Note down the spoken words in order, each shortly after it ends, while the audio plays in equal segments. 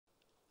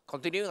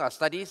Continuing our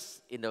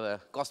studies in the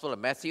Gospel of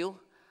Matthew,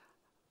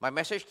 my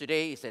message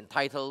today is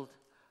entitled,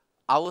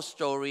 Our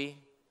Story,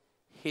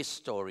 His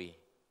Story.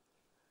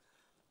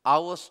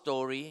 Our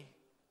Story,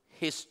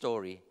 His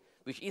Story,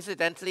 which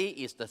incidentally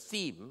is the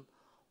theme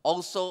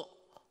also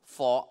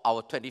for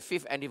our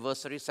 25th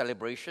anniversary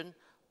celebration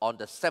on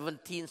the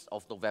 17th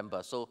of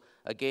November. So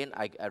again,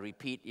 I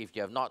repeat, if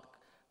you have not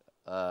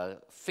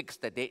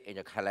fixed the date in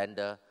your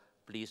calendar,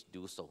 please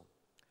do so.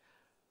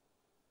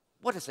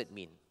 What does it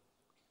mean?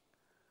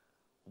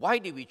 Why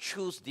did we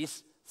choose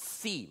this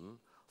theme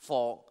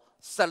for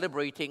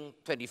celebrating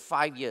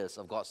 25 years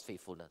of God's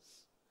faithfulness?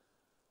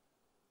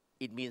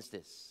 It means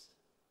this.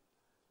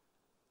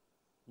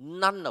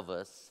 None of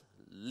us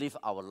live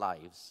our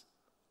lives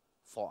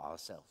for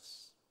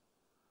ourselves.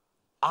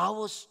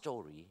 Our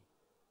story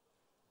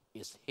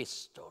is His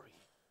story.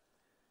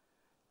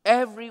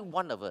 Every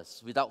one of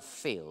us, without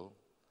fail,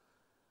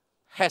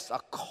 has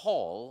a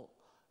call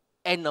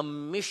and a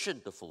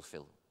mission to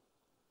fulfill.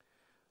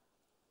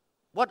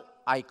 What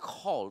I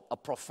call a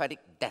prophetic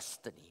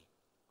destiny.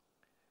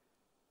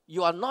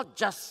 You are not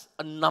just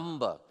a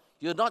number.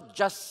 You're not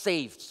just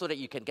saved so that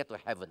you can get to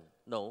heaven.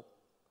 No.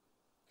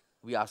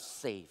 We are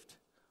saved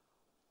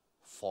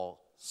for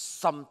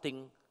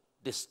something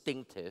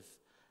distinctive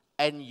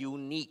and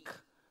unique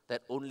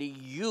that only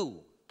you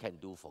can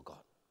do for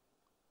God.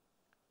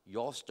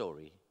 Your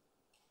story,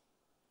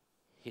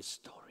 His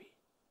story.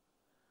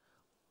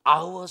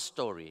 Our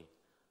story,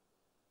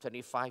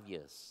 25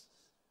 years,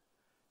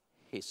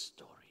 His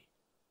story.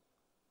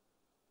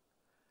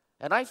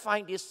 And I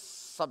find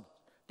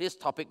this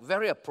topic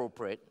very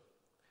appropriate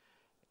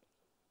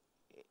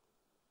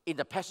in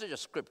the passage of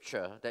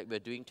Scripture that we're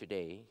doing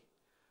today,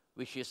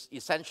 which is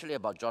essentially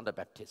about John the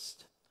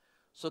Baptist.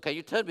 So can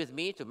you turn with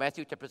me to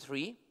Matthew chapter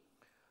 3,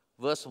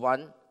 verse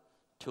 1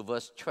 to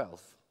verse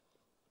 12.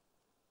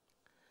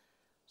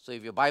 So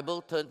if your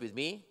Bible, turn with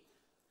me.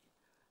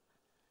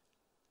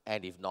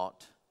 And if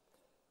not,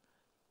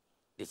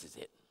 this is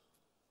it.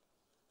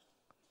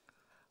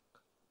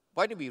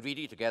 Why don't we read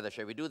it together?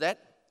 Shall we do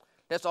that?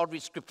 Let's all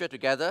read Scripture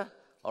together.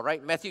 All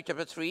right, Matthew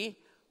chapter 3,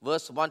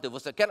 verse 1 to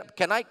verse 12.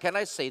 Can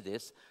I say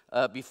this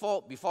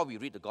before we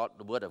read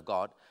the Word of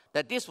God,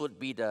 that this would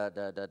be the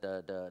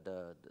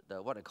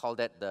what I call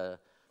that, the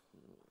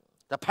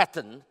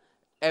pattern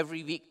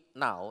every week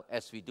now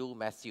as we do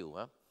Matthew.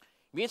 It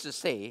means to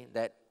say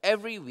that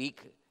every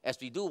week as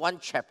we do one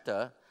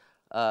chapter,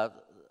 the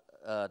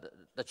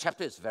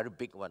chapter is a very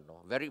big one,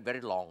 no? Very,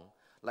 very long.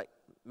 Like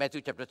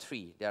Matthew chapter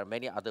 3, there are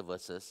many other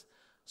verses.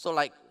 So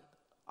like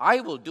I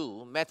will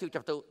do Matthew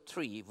chapter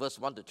 3, verse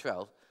 1 to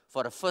 12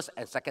 for the first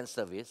and second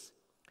service.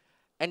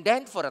 And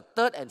then for the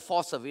third and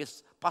fourth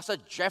service, Pastor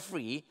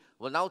Jeffrey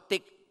will now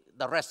take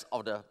the rest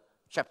of the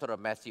chapter of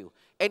Matthew.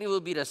 And it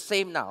will be the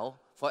same now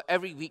for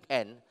every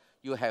weekend.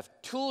 You have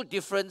two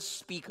different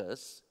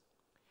speakers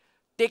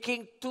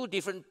taking two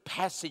different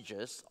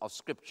passages of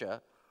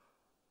Scripture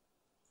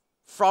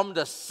from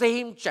the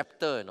same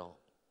chapter, you know.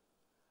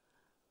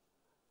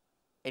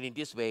 And in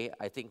this way,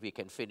 I think we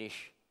can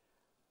finish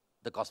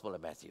the Gospel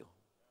of Matthew.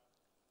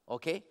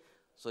 Okay?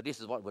 So this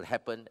is what will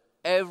happen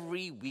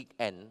every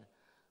weekend.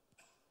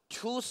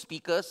 Two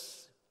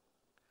speakers,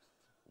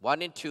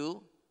 1 and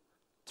 2,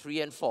 3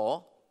 and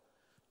 4,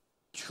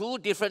 two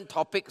different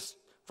topics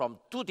from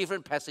two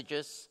different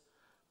passages,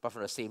 but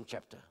from the same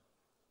chapter.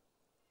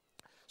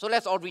 So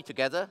let's all read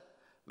together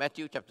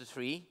Matthew chapter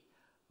 3,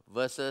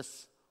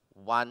 verses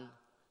 1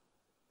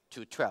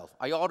 to 12.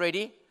 Are you all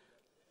ready?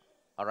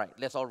 All right,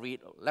 let's all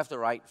read left to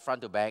right,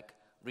 front to back,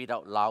 read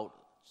out loud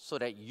so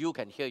that you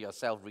can hear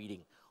yourself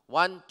reading.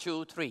 1,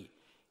 2, 3.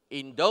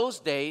 In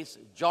those days,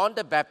 John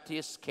the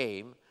Baptist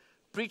came,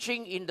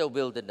 preaching in the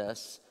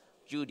wilderness,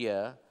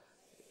 Judea,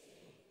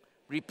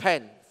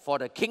 repent, for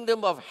the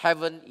kingdom of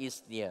heaven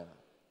is near.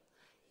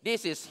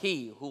 This is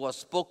he who was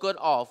spoken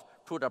of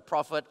through the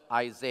prophet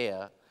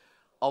Isaiah,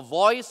 a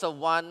voice of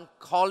one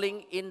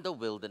calling in the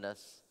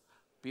wilderness,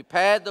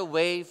 prepare the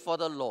way for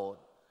the Lord,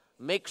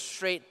 make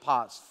straight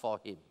paths for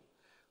him.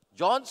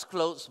 John's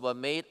clothes were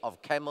made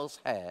of camel's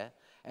hair,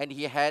 and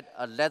he had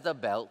a leather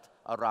belt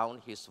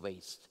around his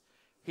waist.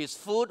 His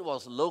food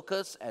was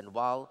locusts and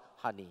wild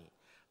honey.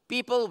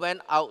 People went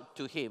out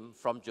to him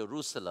from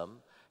Jerusalem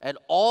and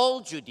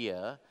all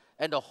Judea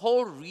and the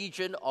whole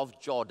region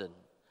of Jordan.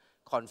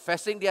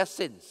 Confessing their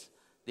sins,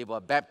 they were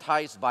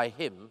baptized by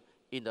him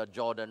in the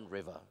Jordan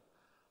River.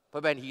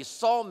 But when he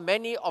saw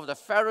many of the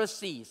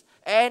Pharisees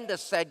and the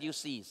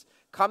Sadducees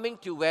coming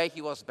to where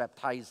he was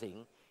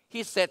baptizing,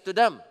 he said to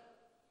them,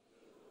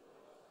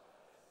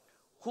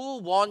 who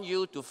warned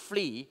you to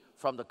flee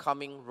from the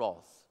coming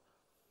wrath?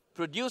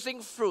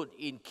 Producing fruit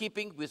in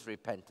keeping with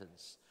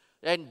repentance.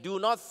 And do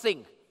not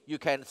think you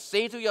can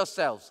say to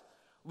yourselves,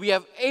 we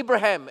have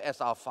Abraham as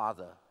our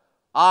father.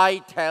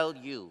 I tell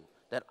you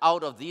that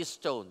out of these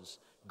stones,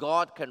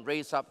 God can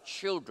raise up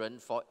children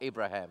for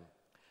Abraham.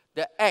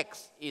 The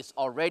axe is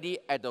already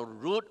at the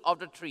root of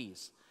the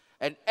trees,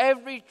 and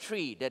every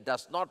tree that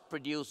does not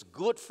produce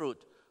good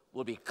fruit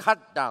will be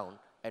cut down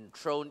and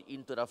thrown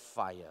into the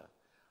fire.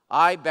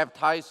 I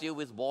baptize you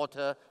with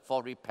water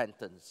for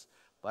repentance.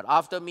 But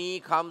after me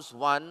comes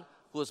one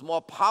who is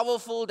more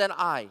powerful than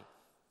I.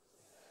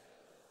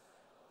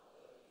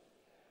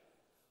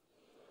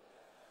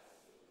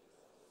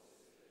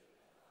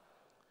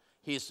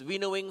 His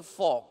winnowing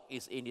fork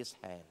is in his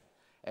hand,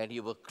 and he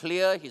will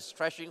clear his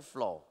threshing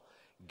floor,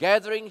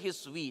 gathering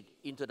his wheat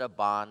into the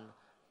barn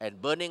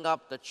and burning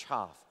up the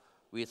chaff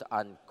with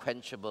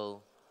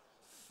unquenchable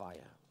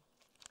fire.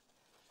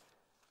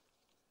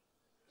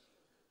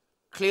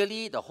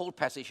 Clearly, the whole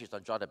passage is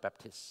on John the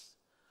Baptist.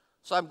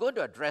 So I'm going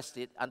to address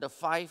it under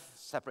 5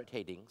 separate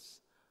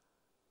headings.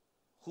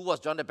 Who was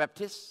John the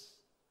Baptist?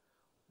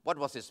 What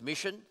was his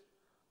mission?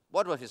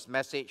 What was his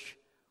message?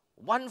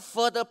 One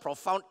further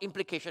profound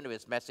implication of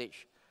his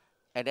message,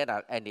 and then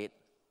I'll end it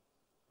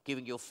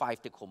giving you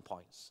 5 take-home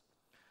points.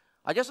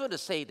 I just want to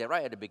say that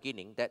right at the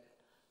beginning that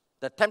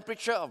the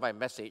temperature of my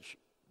message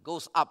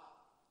goes up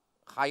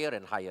higher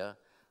and higher,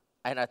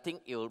 and I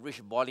think it will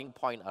reach boiling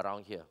point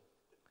around here.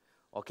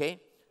 Okay?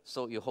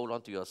 So you hold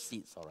on to your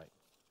seats, all right?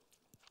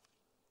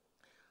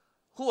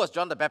 Who was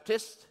John the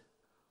Baptist?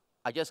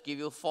 I just give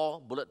you 4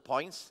 bullet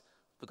points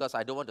because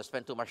I don't want to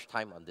spend too much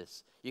time on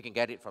this. You can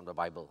get it from the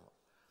Bible.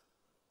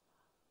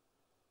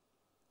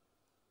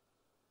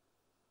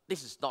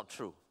 This is not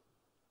true.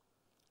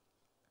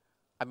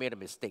 I made a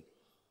mistake.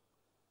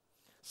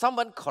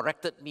 Someone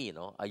corrected me,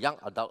 a young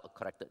adult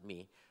corrected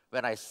me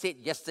when I said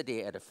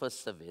yesterday at the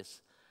first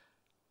service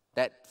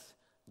that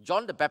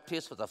John the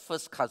Baptist was the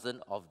first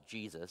cousin of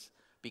Jesus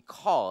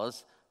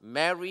because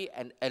Mary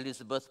and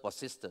Elizabeth were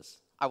sisters.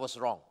 I was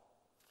wrong.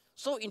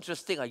 So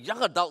interesting, a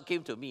young adult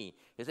came to me.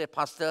 He said,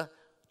 Pastor,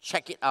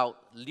 check it out.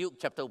 Luke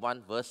chapter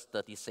 1, verse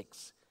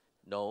 36.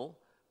 No,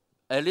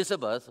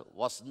 Elizabeth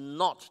was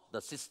not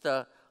the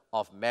sister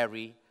of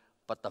Mary,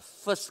 but the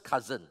first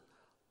cousin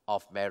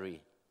of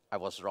Mary. I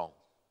was wrong.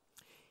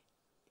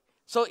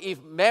 So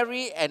if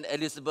Mary and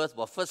Elizabeth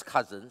were first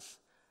cousins,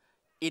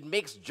 it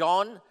makes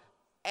John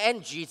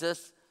and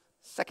Jesus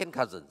second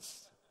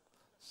cousins.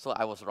 So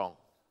I was wrong.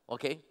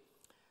 Okay?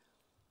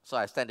 So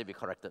I stand to be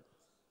corrected.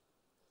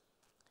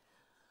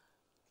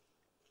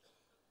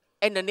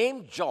 And the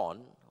name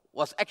John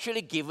was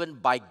actually given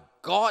by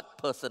God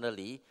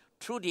personally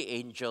through the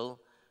angel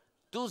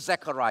to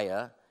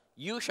Zechariah.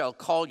 You shall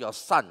call your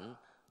son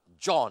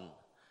John.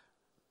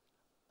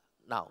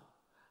 Now,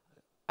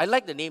 I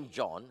like the name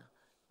John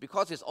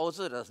because it's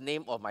also the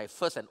name of my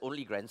first and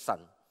only grandson,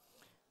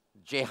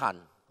 Jehan,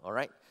 all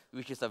right,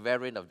 which is a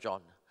variant of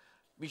John,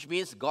 which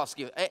means God's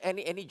gift.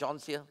 Any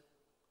Johns here?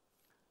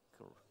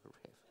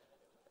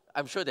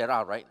 I'm sure there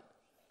are, right?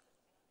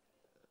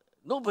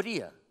 Nobody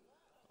here.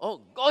 Oh,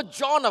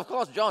 John, of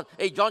course, John.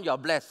 Hey, John, you're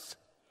blessed.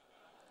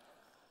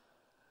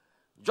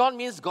 John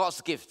means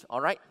God's gift, all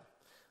right?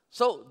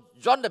 So,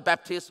 John the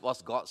Baptist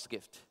was God's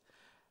gift.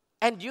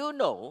 And you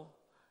know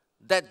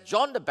that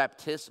John the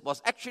Baptist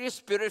was actually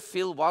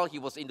spirit-filled while he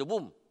was in the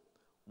womb.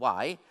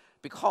 Why?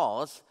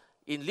 Because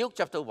in Luke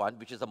chapter 1,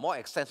 which is a more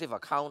extensive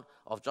account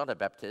of John the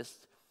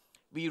Baptist,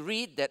 we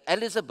read that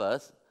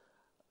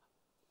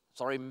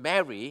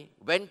Mary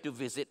went to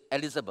visit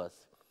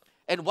Elizabeth.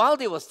 And while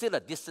they were still a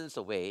distance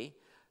away,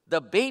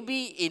 the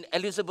baby in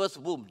Elizabeth's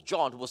womb,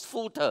 John, was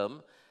full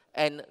term,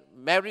 and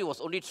Mary was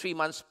only 3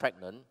 months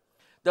pregnant.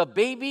 The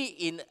baby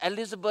in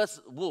Elizabeth's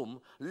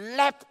womb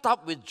leapt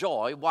up with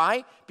joy.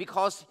 Why?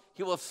 Because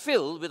he was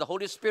filled with the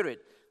Holy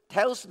Spirit.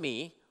 Tells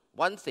me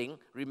one thing.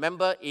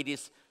 Remember, it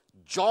is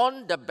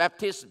John the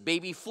Baptist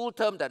baby full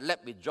term that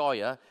leapt with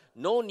joy.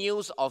 No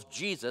news of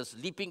Jesus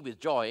leaping with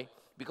joy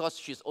because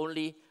she's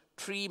only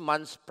 3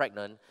 months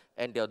pregnant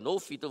and there are no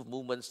fetal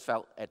movements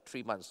felt at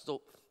 3 months.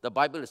 So the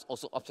Bible is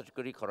also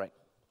obstetrically correct.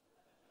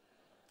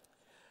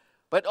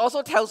 But it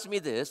also tells me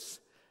this,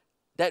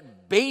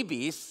 that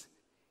babies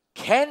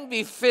can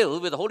be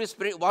filled with the Holy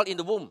Spirit while in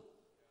the womb.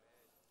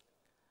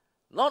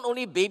 Not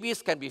only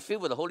babies can be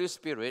filled with the Holy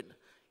Spirit,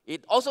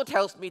 it also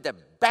tells me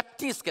that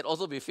Baptists can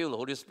also be filled with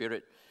the Holy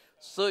Spirit.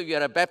 So if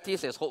you're a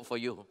Baptist, there's hope for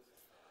you.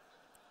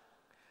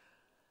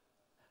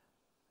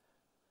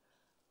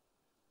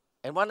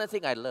 And one other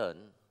thing I learned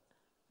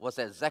was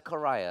that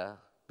Zechariah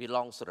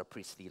belongs to the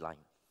priestly line.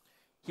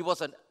 He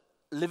was a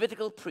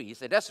Levitical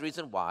priest, and that's the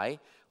reason why,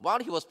 while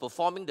he was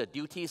performing the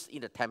duties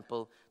in the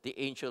temple, the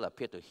angel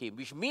appeared to him,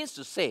 which means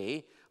to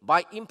say,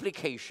 by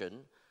implication,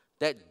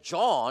 that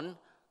John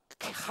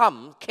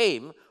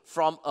came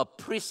from a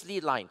priestly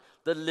line,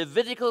 the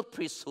Levitical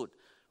priesthood,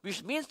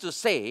 which means to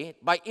say,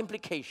 by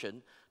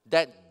implication,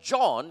 that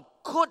John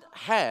could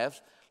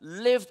have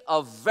lived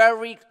a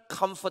very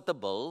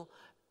comfortable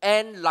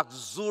and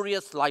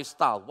luxurious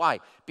lifestyle.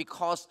 Why?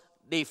 Because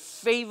they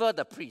favor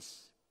the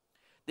priests.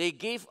 They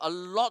gave a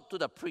lot to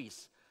the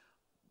priests.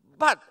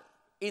 But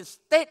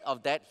instead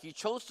of that, he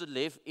chose to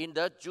live in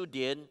the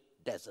Judean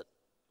desert.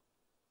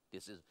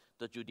 This is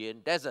the Judean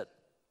desert.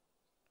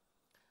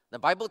 The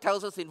Bible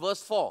tells us in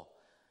verse 4,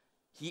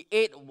 he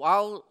ate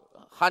wild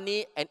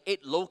honey and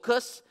ate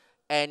locusts,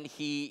 and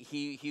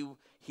he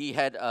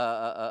had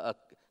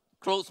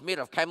clothes made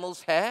of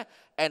camel's hair,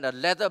 and a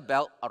leather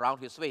belt around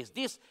his waist.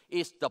 This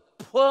is the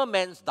poor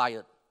man's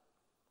diet.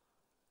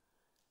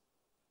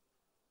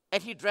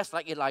 And he dressed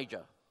like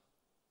Elijah.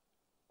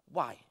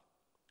 Why?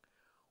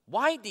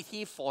 Why did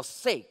he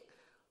forsake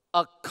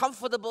a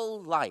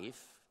comfortable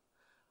life,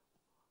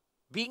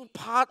 being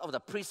part of the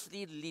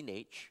priestly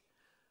lineage,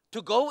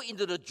 to go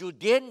into the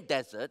Judean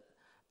desert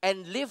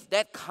and live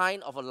that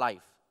kind of a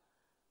life?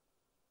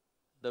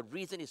 The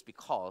reason is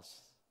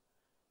because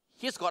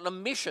he's got a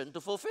mission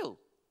to fulfill.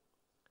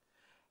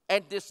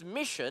 And this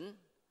mission,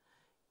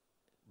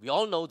 we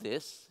all know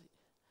this,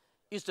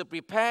 is to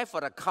prepare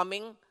for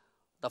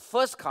the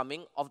first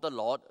coming of the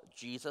Lord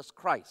Jesus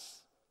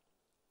Christ.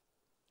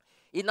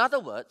 In other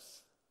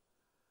words,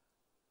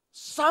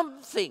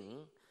 something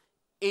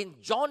in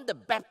John the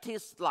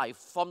Baptist's life,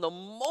 from the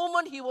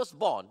moment he was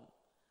born,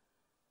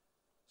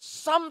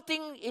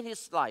 something in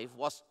his life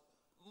was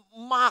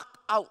marked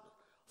out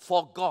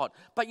for God.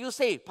 But you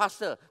say,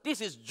 Pastor, this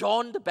is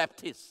John the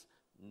Baptist.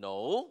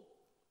 No.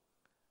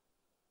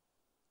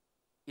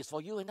 It's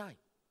for you and I.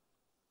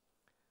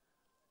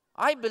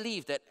 I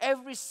believe that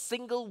every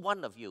single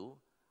one of you,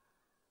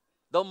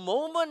 the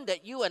moment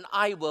that you and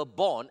I were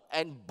born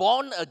and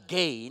born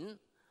again,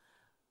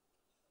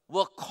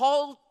 were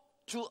called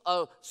to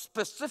a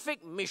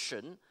specific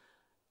mission.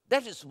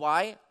 That is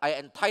why I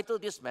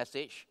entitled this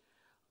message,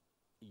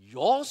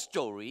 Your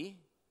Story,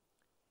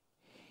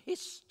 His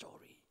Story.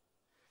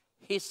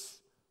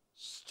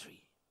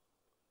 History.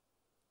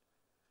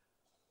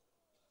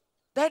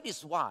 That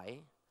is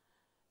why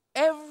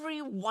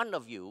every one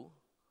of you,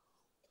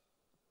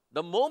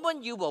 the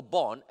moment you were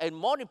born, and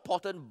more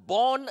important,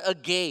 born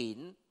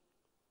again,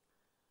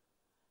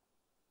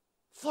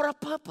 for a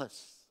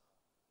purpose.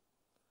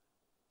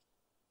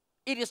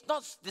 It is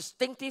not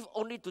distinctive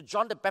only to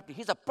John the Baptist.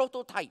 He's a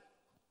prototype.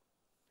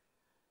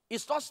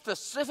 It's not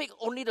specific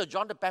only to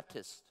John the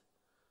Baptist,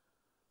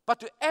 but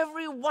to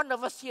every one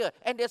of us here.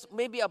 And there's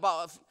maybe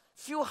about a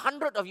few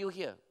hundred of you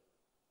here.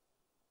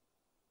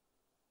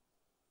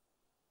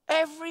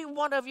 Every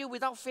one of you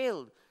without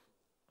fail.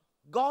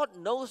 God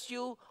knows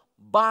you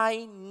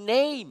by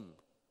name.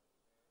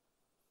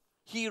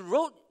 He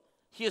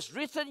has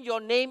written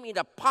your name in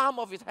the palm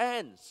of his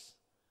hands.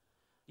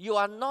 You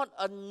are not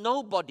a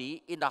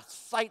nobody in the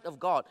sight of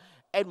God.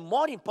 And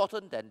more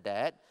important than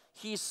that,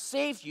 he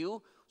saved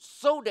you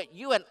so that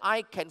you and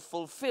I can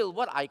fulfill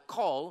what I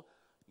call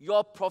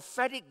your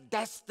prophetic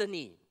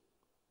destiny.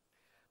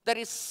 There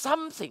is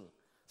something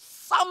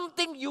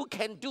you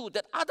can do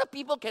that other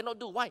people cannot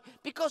do. Why?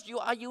 Because you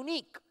are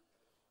unique.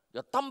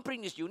 Your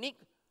thumbprint is unique.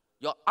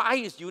 Your eye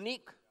is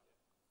unique.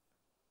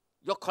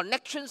 Your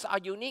connections are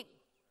unique.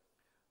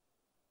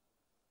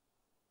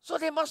 So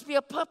there must be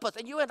a purpose.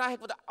 And you and I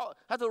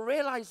have to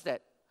realize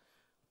that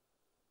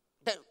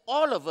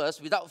all of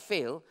us, without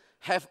fail,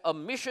 have a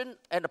mission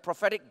and a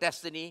prophetic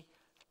destiny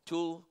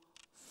to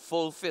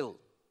fulfill.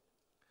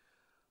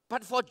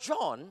 But for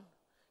John,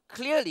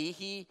 clearly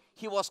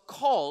he was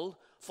called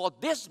for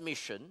this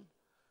mission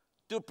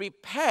to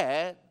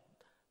prepare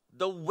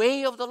the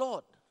way of the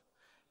Lord.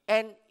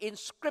 And in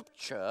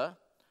Scripture,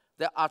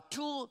 there are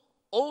 2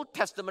 Old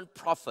Testament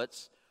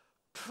prophets,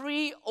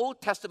 3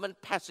 Old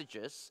Testament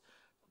passages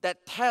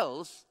that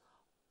tells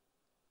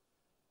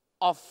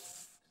of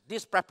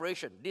this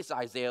preparation. This is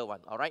Isaiah one,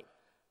 all right?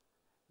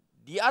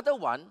 The other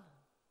one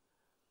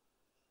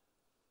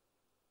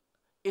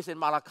is in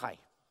Malachi.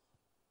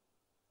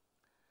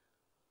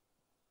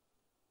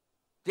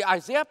 The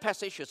Isaiah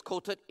passage is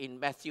quoted in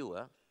Matthew.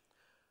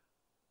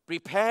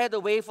 Prepare the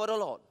way for the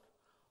Lord,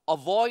 a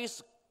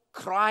voice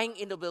crying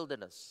in the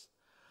wilderness.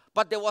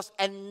 But there was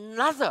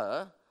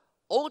another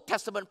Old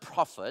Testament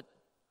prophet,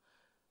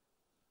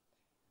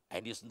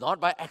 and it's not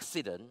by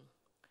accident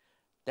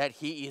that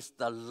he is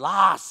the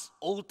last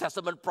Old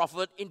Testament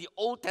prophet in the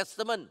Old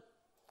Testament.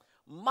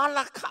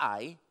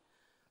 Malachi,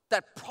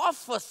 that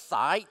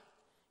prophesied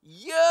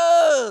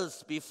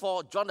years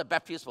before John the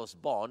Baptist was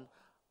born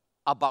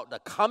about the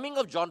coming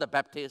of John the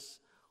Baptist,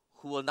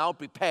 who will now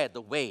prepare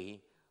the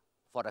way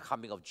for the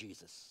coming of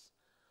Jesus.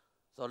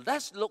 So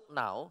let's look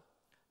now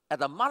at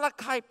the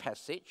Malachi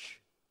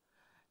passage,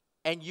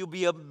 and you'll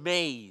be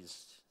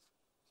amazed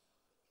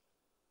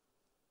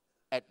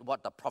at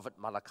what the prophet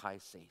Malachi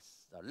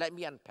says. Now, let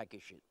me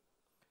unpackage it.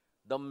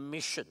 The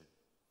mission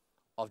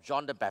of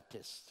John the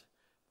Baptist,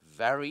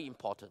 very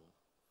important.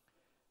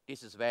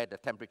 This is where the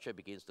temperature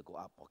begins to go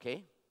up,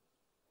 okay?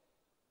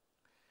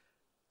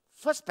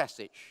 First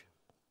passage,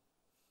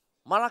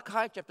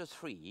 Malachi chapter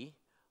 3,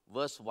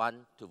 verse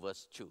 1 to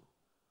verse 2.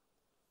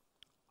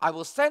 I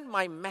will send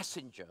my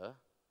messenger.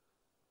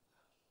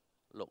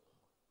 Look,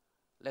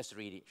 let's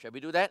read it. Shall we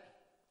do that?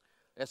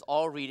 Let's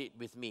all read it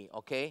with me,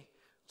 okay?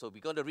 So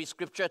we're going to read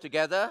Scripture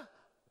together.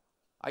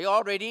 Are you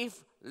all ready?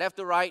 Left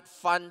to right,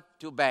 front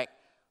to back.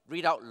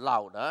 Read out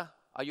loud.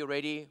 Are you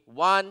ready?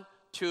 1,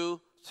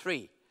 2,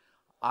 3.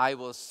 I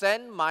will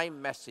send my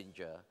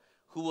messenger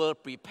who will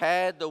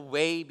prepare the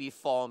way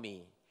before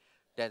me.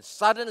 Then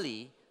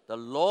suddenly the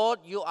Lord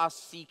you are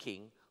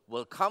seeking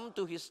will come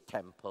to his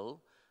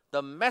temple,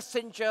 the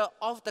messenger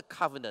of the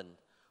covenant,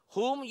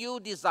 whom you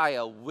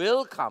desire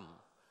will come,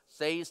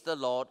 says the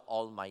Lord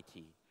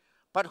Almighty.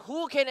 But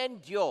who can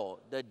endure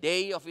the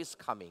day of his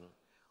coming?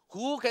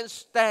 Who can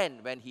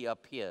stand when he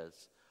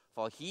appears?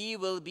 For he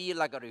will be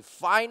like a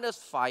refiner's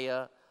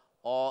fire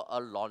or a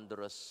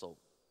launderer's soap.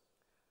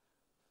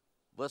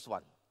 Verse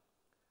 1.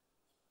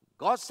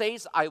 God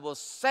says, I will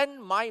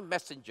send my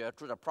messenger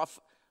through the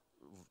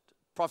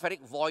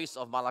prophetic voice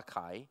of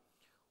Malachi,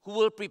 who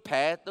will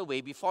prepare the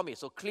way before me.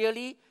 So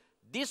clearly,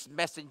 this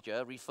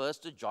messenger refers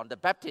to John the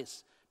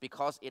Baptist,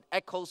 because it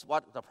echoes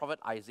what the prophet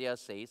Isaiah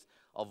says,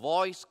 a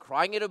voice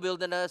crying in the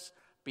wilderness,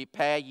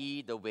 prepare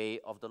ye the way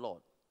of the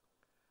Lord.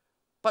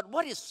 But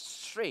what is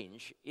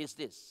strange is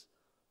this.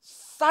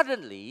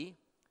 Suddenly,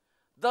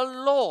 the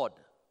Lord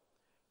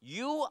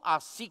you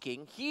are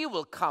seeking, he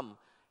will come.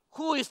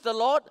 Who is the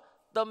Lord?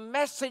 The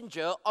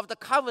messenger of the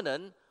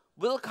covenant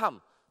will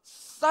come.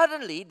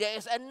 Suddenly, there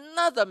is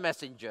another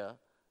messenger,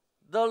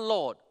 the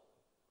Lord.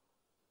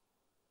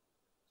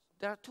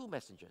 There are two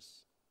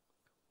messengers.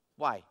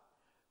 Why?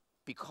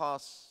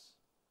 Because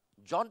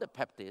John the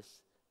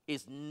Baptist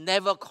is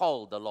never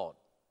called the Lord.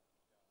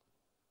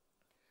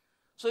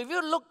 So if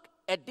you look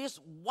at this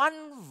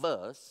one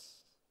verse,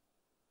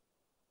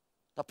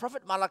 the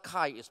prophet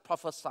Malachi is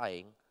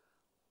prophesying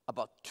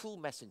about two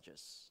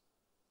messengers.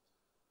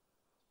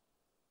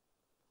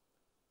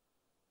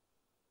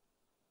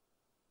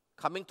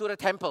 Coming to the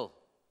temple.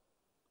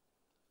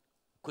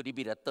 Could it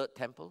be the third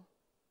temple?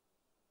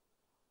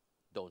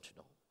 Don't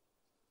know.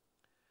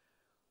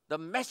 The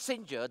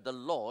messenger, the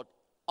Lord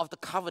of the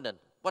covenant.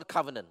 What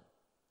covenant?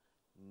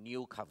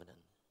 New covenant.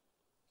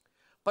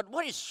 But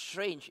what is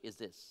strange is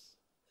this.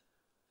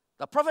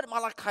 The prophet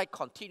Malachi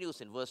continues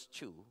in verse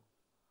 2.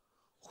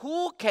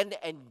 Who can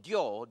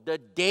endure the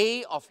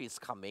day of his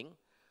coming?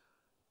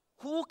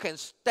 Who can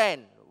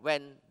stand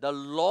when the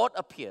Lord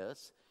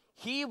appears?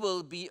 He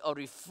will be a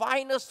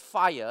refiner's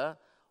fire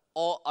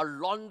or a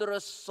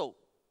launderer's soap.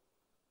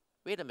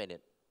 Wait a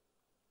minute.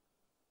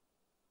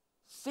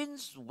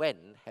 Since when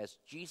has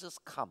Jesus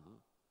come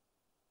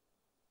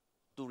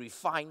to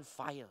refine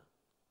fire?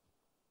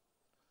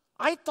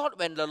 I thought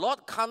when the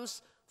Lord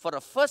comes for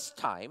the first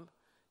time,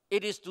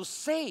 it is to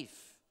save.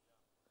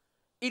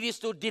 It is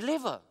to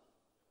deliver.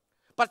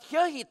 But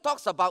here he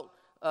talks about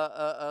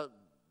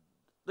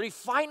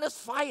refiner's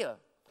fire.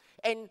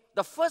 And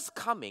the first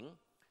coming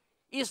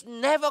is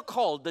never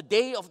called the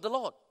day of the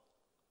Lord.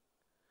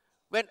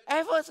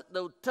 Whenever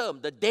the term,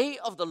 the day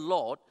of the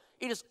Lord,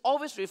 it is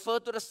always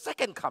referred to the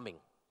second coming.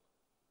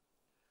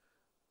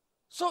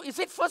 So is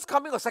it first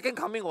coming or second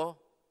coming, or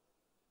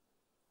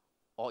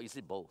is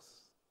it both?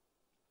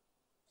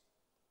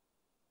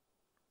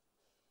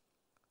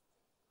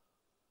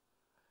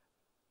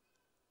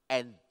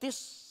 And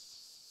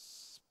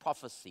this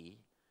prophecy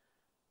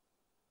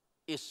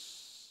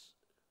is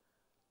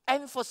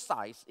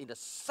emphasized in the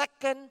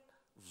second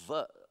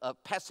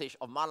passage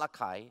of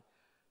Malachi,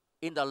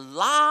 in the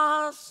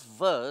last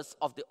verse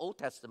of the Old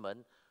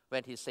Testament,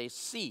 when he says,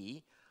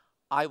 see,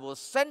 I will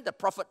send the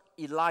prophet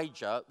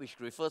Elijah, which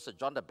refers to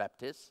John the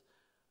Baptist,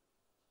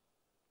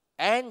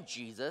 and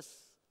Jesus.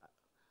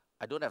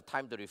 I don't have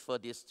time to refer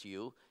this to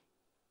you.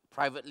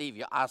 Privately, if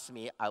you ask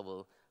me, I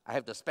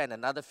have to spend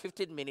another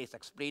 15 minutes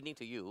explaining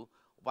to you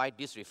why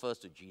this refers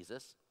to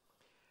Jesus.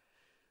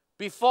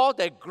 Before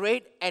the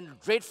great and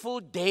dreadful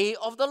day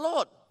of the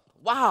Lord.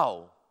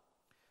 Wow.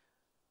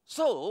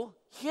 So,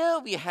 here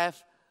we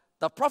have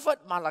the prophet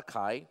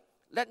Malachi,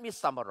 let me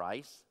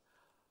summarize,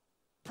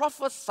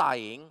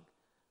 prophesying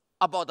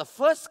about the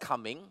first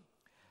coming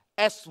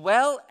as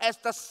well as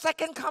the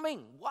second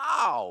coming.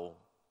 Wow!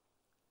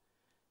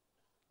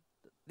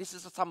 This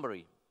is a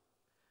summary.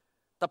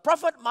 The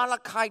prophet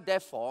Malachi,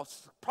 therefore,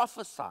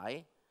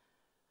 prophesied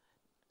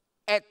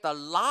at the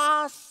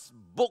last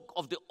book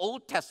of the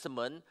Old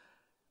Testament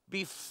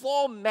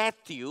before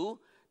Matthew.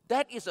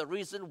 That is the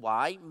reason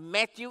why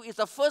Matthew is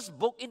the first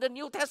book in the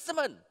New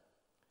Testament.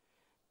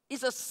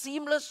 It's a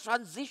seamless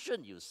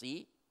transition, you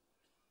see.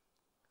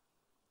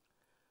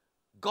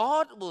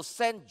 God will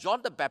send John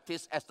the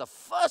Baptist as the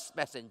first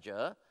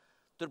messenger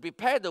to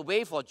prepare the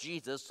way for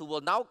Jesus, who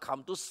will now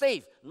come to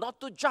save, not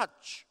to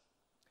judge.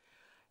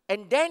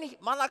 And then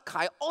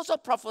Malachi also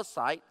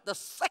prophesied the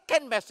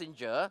second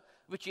messenger,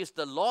 which is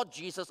the Lord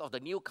Jesus of the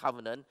New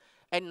Covenant,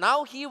 and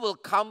now he will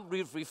come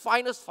with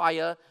refiner's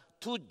fire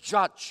to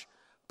judge.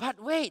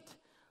 But wait,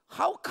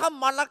 how come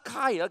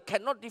Malachi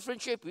cannot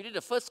differentiate between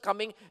the first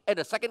coming and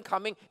the second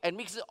coming and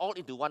mix it all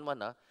into one?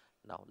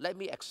 Now, let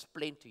me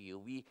explain to you.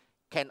 We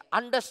can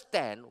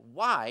understand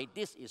why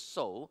this is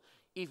so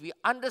if we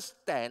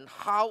understand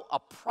how a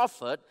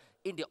prophet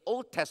in the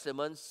Old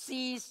Testament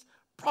sees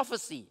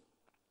prophecy.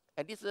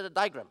 And this is a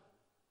diagram.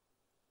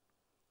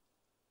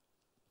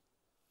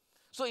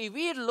 So if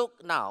we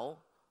look now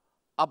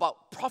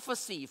about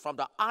prophecy from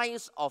the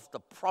eyes of the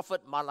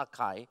prophet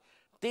Malachi,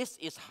 this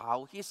is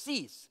how he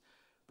sees.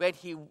 When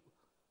he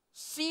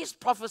sees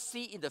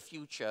prophecy in the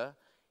future,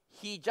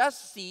 he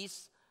just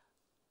sees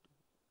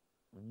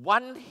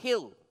one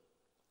hill.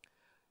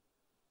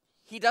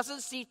 He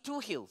doesn't see two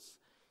hills.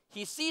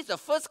 He sees the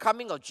first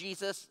coming of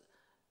Jesus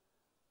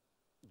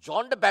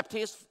John the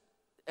Baptist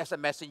as a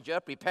messenger,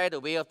 prepare the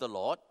way of the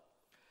Lord.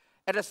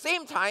 At the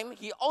same time,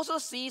 he also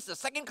sees the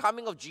second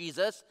coming of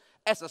Jesus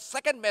as a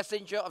second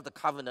messenger of the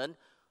covenant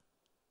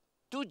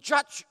to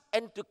judge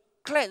and to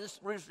cleanse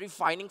with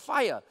refining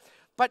fire.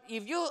 But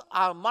if you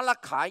are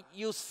Malachi,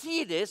 you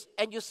see this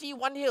and you see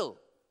one hill.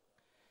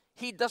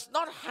 He does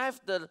not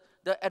have the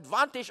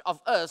advantage of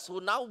us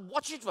who now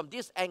watch it from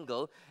this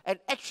angle, and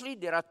actually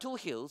there are two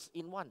hills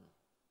in one.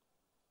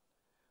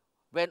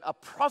 When a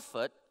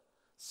prophet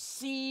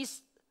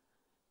sees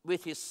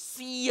with his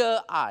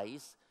seer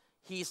eyes,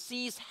 he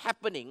sees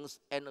happenings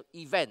and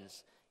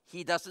events.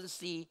 He doesn't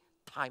see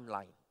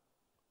timeline.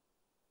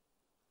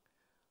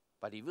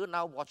 But if you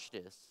now watch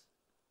this,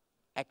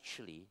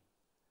 actually,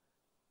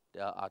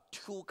 there are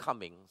two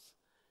comings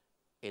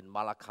in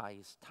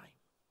Malachi's time.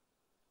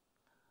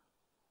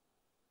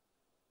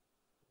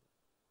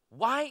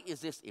 Why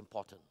is this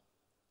important?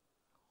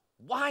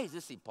 Why is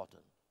this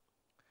important?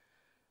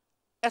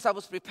 As I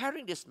was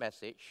preparing this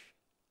message,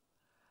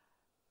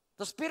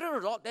 the Spirit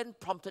of the Lord then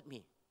prompted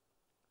me.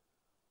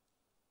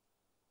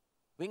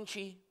 Weng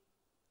Chee,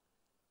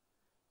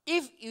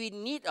 if we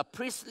need a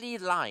priestly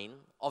line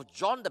of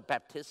John the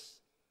Baptist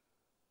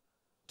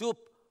to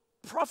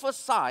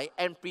prophesy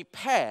and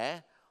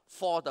prepare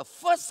for the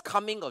first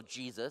coming of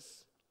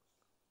Jesus,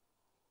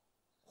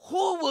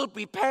 who will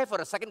prepare for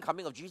the second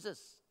coming of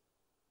Jesus?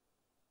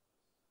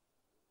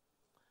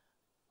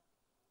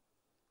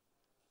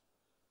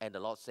 And the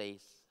Lord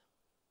says,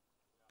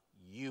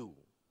 you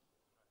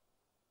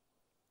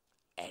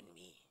and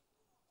me.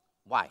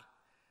 Why?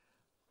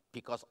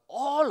 Because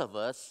all of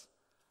us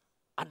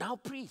are now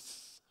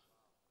priests.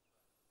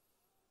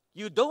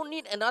 You don't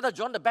need another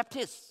John the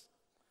Baptist.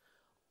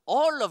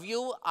 All of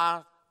you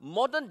are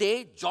modern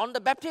day John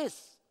the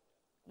Baptist.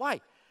 Why?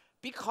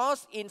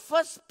 Because in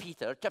 1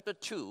 Peter chapter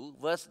 2,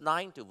 verse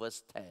 9 to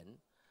verse 10,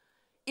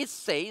 it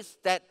says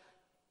that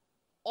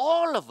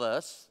all of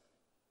us,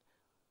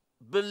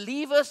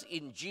 believers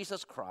in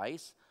Jesus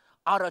Christ,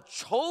 are a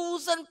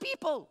chosen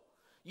people.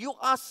 You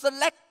are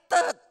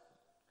selected.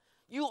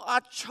 You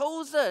are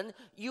chosen.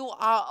 You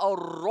are a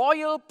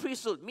royal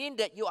priesthood, meaning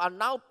that you are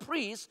now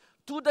priests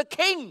to the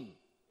king.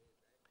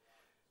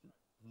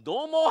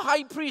 No more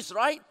high priest,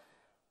 right?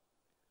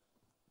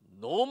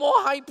 No more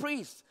high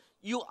priest.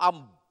 You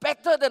are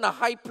better than a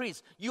high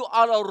priest. You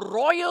are a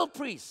royal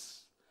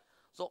priest.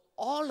 So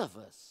all of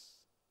us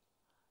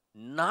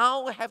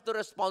now have the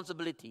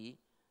responsibility,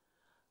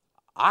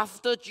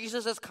 after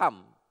Jesus has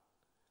come,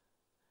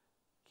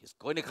 he's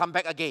going to come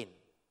back again.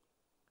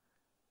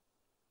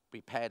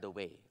 Prepare the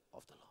way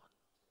of the Lord.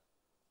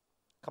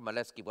 Come on,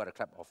 let's give God a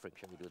clap offering.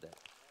 Shall we do that?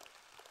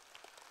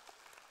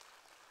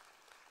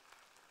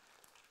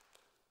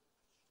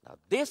 Now,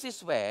 this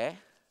is where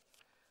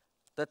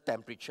the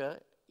temperature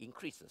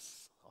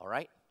increases, all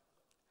right?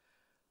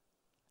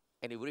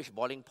 And it will reach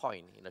boiling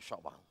point in a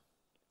short while.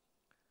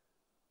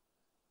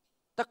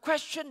 The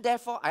question,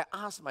 therefore, I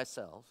ask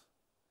myself,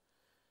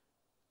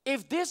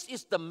 if this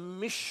is the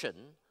mission,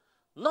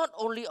 not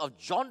only of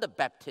John the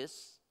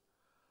Baptist,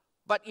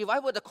 but if I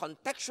were to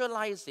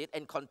contextualize it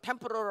and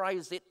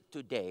contemporize it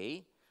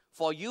today,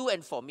 for you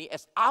and for me,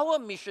 as our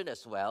mission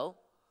as well,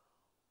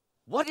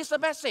 what is the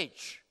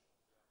message?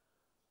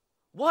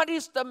 What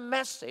is the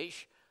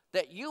message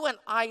that you and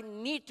I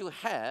need to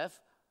have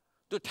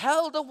to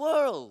tell the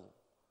world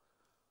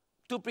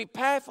to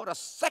prepare for the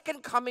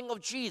second coming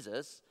of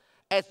Jesus,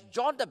 as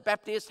John the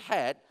Baptist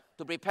had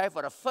to prepare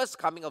for the first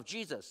coming of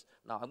Jesus?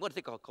 Now, I'm going to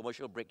take a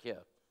commercial break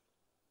here.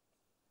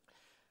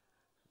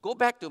 Go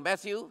back to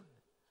Matthew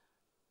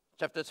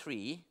chapter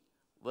 3,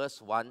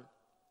 verse 1.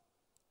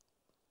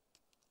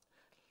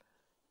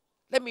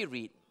 Let me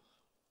read.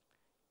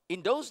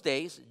 In those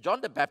days,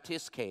 John the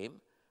Baptist came,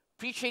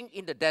 preaching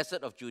in the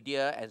desert of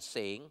Judea and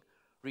saying,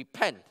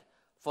 repent,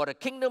 for the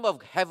kingdom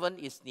of heaven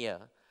is near.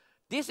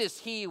 This is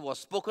he who was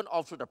spoken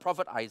of through the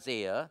prophet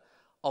Isaiah,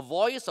 a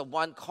voice of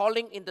one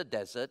calling in the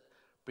desert,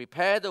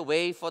 prepare the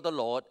way for the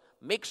Lord,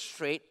 make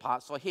straight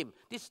paths for him.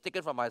 This is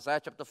taken from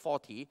Isaiah chapter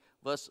 40,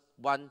 verse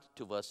 1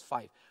 to verse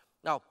 5.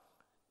 Now,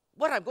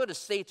 what I'm going to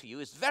say to you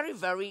is very,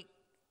 very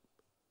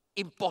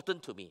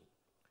important to me.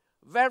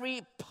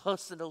 Very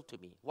personal to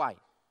me. Why?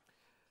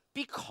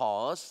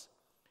 Because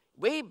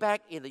way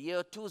back in the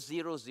year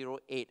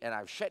 2008, and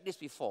I've shared this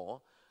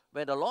before,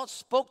 when the Lord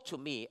spoke to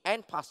me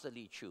and Pastor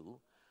Lee Chu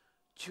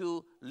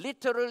to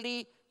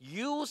literally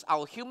use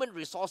our human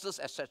resources,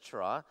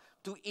 etc.,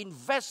 to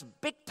invest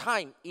big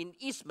time in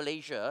East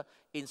Malaysia,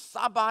 in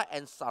Sabah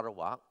and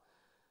Sarawak.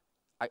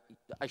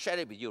 I shared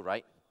it with you,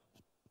 right?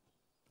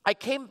 I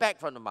came back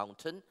from the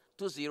mountain,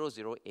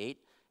 2008.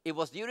 It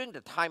was during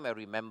the time, I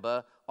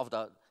remember, of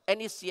the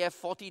NECF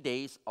 40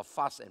 days of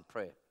fast and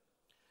prayer.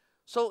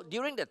 So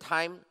during the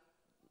time,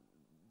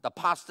 the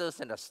pastors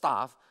and the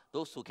staff,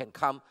 those who can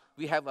come,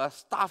 we have a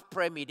staff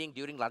prayer meeting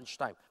during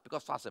lunchtime,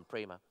 because fast and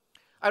pray.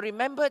 I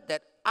remembered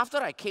that after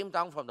I came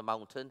down from the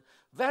mountain,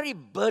 very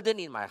burdened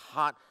in my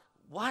heart,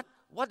 what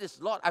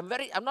is, Lord, I'm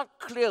not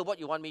clear what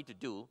you want me to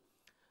do.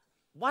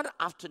 One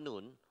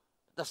afternoon,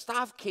 the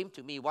staff came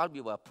to me while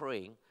we were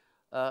praying.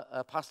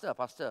 Pastor,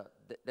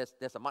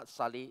 there's a Mat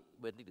Sali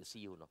waiting to see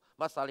you. No?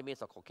 Mat Sali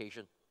means a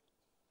Caucasian.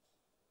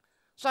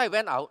 So I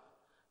went out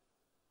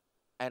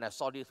and I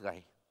saw this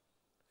guy.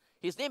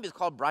 His name is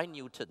called Brian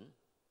Newton.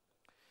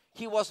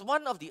 He was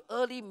one of the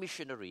early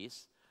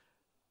missionaries,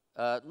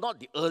 not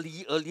the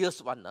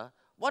earliest one,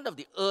 one of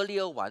the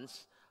earlier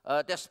ones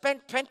that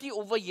spent 20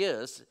 over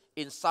years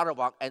in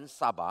Sarawak and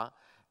Sabah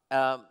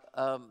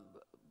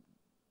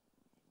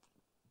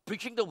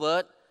preaching the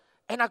word.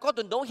 And I got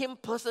to know him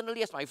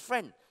personally as my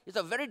friend. He's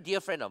a very dear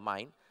friend of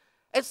mine.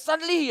 And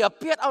suddenly he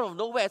appeared out of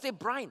nowhere. I said,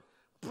 Brian,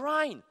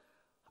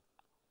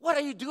 what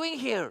are you doing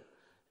here?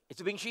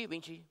 It's Weng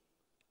Chee.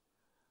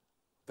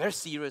 Very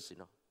serious,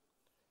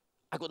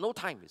 I got no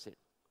time, he said.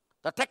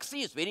 The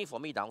taxi is waiting for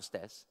me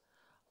downstairs.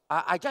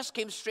 I just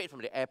came straight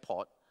from the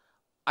airport.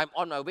 I'm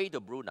on my way to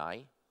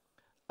Brunei.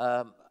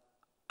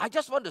 I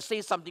just want to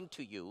say something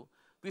to you,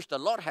 which the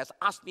Lord has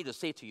asked me to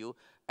say to you.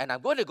 And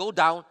I'm going to go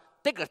down,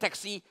 take a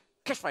taxi,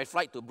 catch my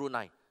flight to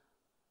Brunei.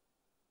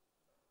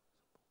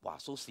 Wow,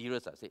 so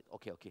serious. I said,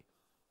 okay.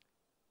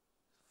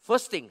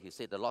 First thing, he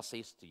said, the Lord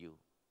says to you,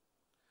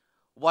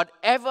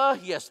 whatever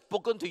He has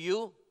spoken to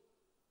you,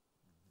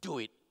 do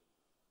it.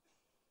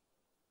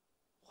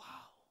 Wow.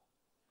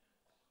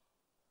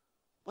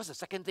 What's the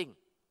second thing?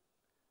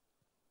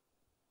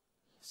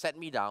 He sat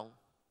me down.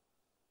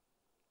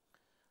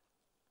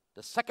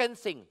 The second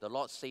thing the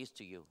Lord says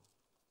to you,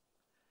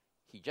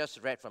 He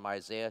just read from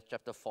Isaiah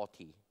chapter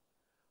 40,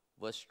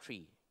 verse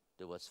 3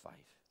 to verse 5.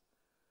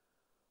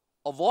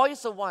 A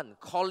voice of one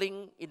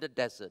calling in the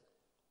desert,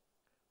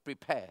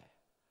 prepare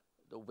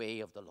the way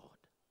of the Lord.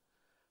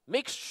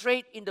 Make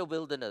straight in the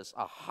wilderness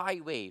a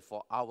highway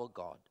for our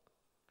God.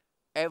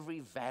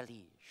 Every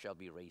valley shall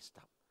be raised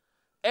up,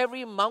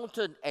 every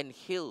mountain and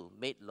hill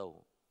made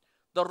low.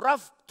 The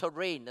rough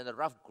terrain and the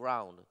rough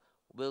ground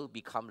will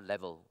become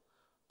level,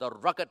 the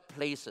rugged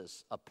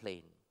places a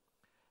plain.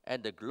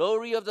 And the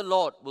glory of the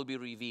Lord will be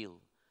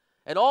revealed,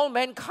 and all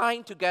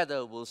mankind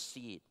together will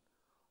see it,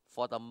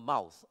 for the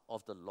mouth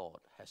of the Lord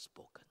has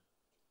spoken.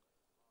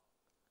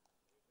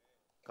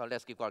 God,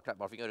 let's give God a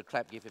clap offering. You're going to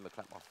clap, give Him a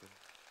clap offering.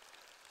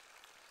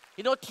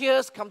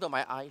 Tears come to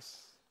my eyes.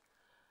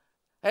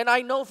 And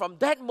I know from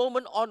that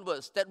moment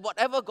onwards that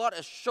whatever God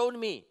has shown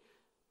me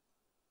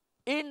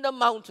in the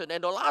mountain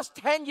in the last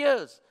 10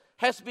 years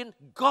has been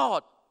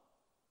God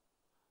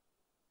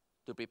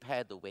to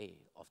prepare the way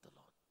of the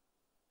Lord.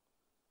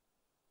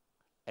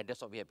 And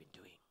that's what we have been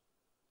doing.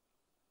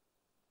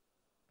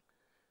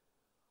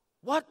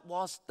 What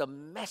was the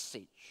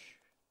message?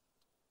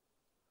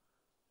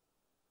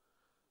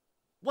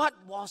 What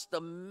was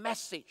the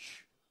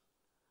message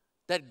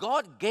that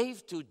God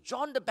gave to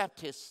John the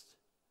Baptist?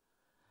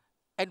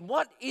 And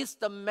what is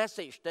the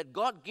message that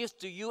God gives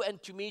to you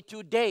and to me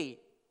today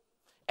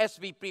as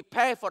we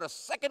prepare for the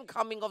second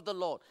coming of the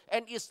Lord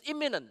and is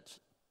imminent?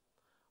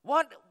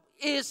 What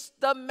is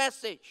the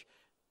message?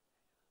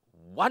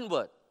 One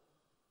word.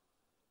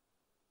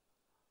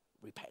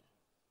 Repent.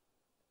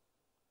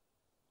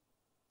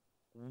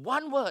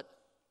 One word.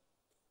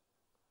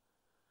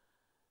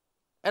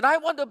 And I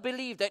want to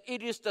believe that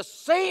it is the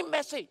same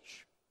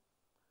message.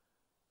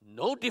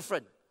 No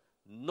different.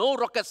 No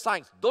rocket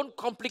science. Don't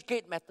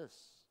complicate matters.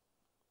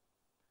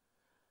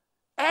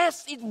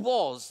 As it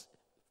was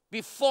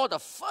before the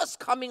first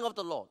coming of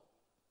the Lord,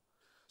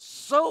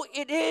 so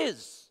it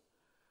is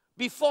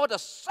before the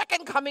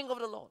second coming of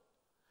the Lord.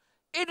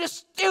 It is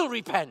still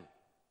repent.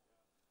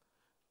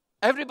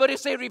 Everybody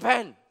say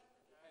repent.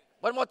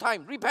 One more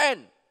time,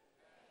 repent.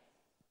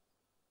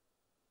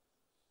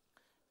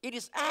 It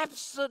is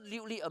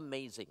absolutely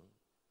amazing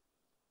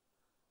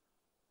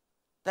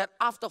that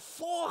after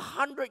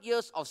 400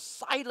 years of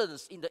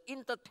silence in the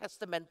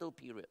intertestamental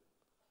period,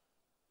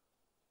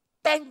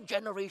 10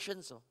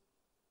 generations,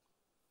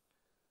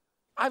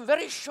 I'm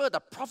very sure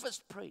the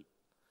prophets prayed.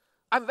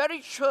 I'm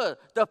very sure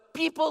the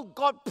people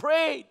God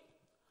prayed.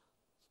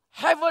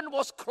 Heaven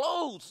was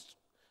closed.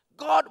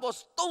 God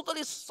was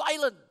totally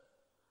silent.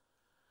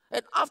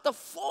 And after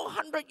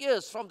 400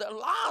 years from the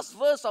last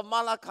verse of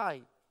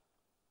Malachi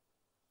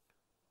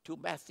to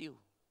Matthew,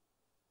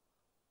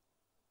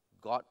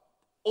 God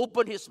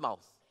opened His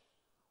mouth.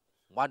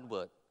 One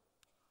word,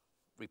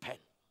 repent.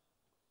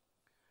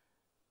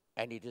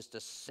 And it is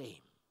the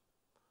same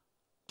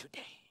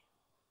today.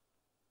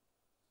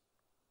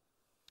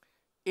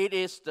 It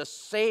is the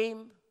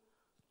same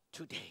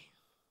today.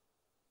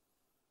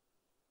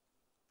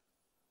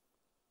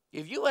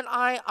 If you and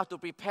I are to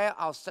prepare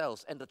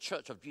ourselves and the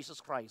Church of Jesus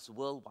Christ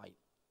worldwide,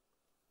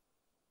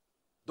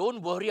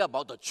 don't worry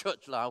about the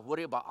church,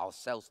 worry about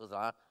ourselves.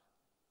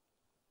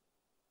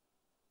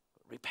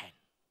 Repent.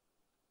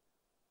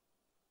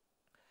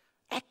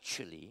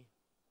 Actually,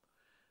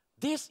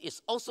 this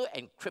is also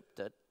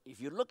encrypted,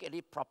 if you look at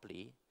it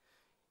properly,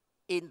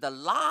 in the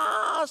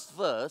last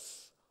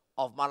verse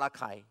of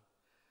Malachi.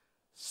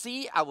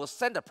 See, I will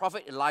send the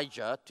prophet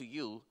Elijah to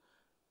you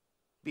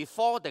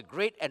before the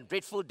great and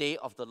dreadful day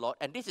of the Lord.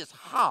 And this is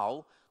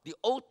how the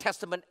Old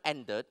Testament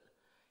ended.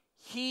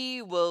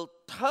 He will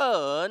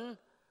turn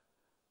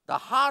the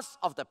hearts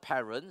of the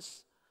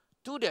parents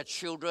to their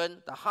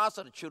children, the hearts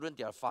of the children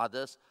to their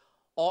fathers,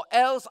 or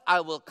else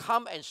I will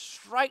come and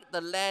strike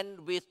the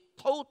land with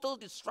total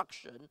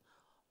destruction.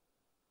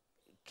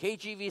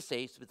 KJV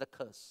says with a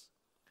curse.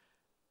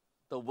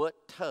 The word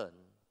turn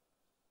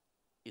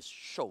is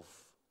shov,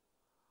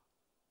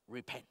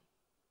 repent.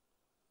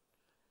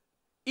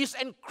 It's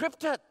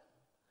encrypted.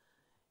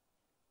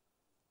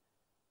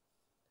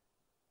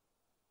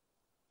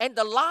 And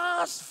the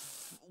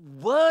last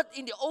word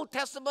in the Old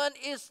Testament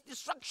is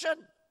destruction.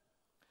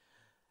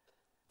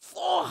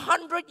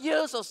 400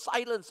 years of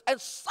silence. And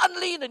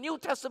suddenly in the New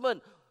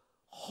Testament,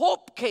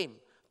 hope came.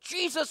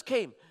 Jesus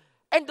came.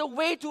 And the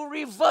way to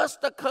reverse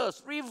the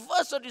curse,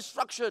 reverse the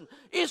destruction,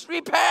 is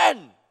repent.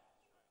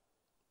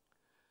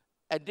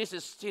 And this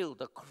is still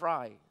the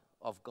cry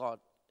of God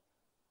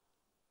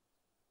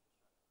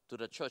to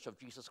the Church of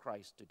Jesus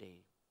Christ today.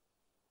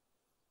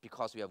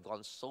 Because we have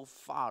gone so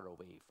far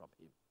away from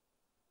Him.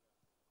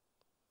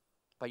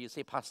 But you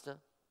say, Pastor,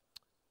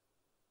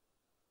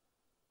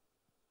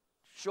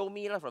 show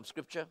me from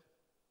Scripture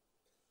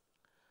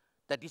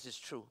that this is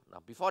true.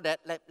 Now, before that,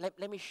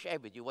 let me share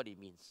with you what it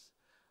means.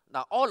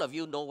 Now, all of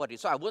you know what it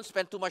is, so I won't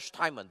spend too much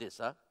time on this.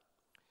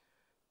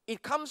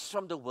 It comes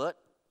from the word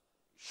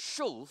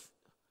shuv,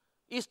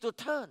 is to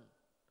turn,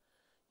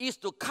 is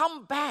to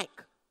come back.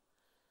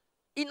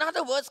 In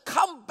other words,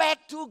 come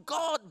back to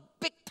God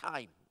big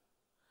time.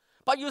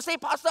 But you say,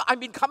 Pastor, I've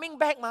been coming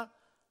back, ma.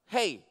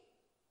 Hey,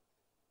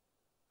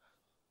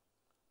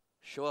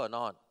 sure or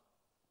not?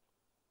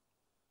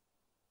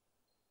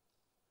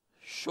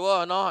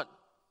 Sure or not?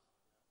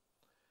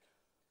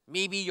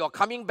 Maybe your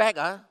coming back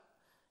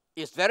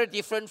is very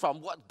different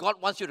from what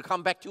God wants you to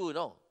come back to, you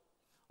know.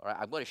 All right,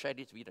 I'm going to share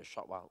this with you in a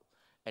short while.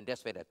 And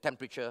that's where the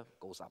temperature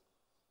goes up.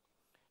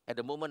 At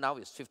the moment now,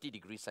 it's 50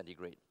 degrees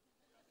centigrade.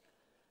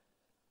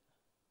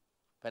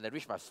 When I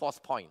reach my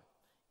fourth point,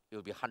 it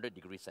will be 100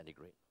 degrees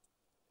centigrade.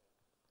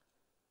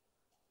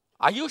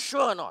 Are you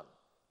sure or not?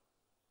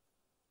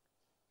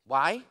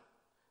 Why?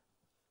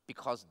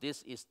 Because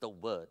this is the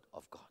Word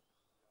of God.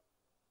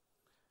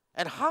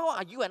 And how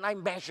are you and I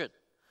measured?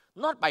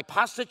 Not by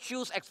Pastor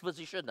Chu's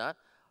exposition,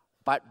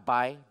 but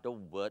by the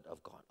Word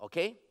of God.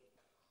 Okay?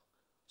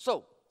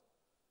 So,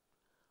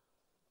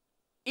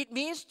 it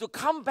means to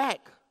come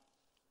back,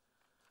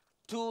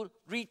 to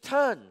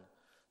return,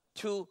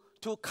 to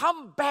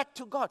come back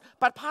to God.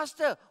 But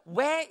Pastor,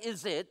 where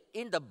is it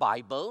in the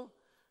Bible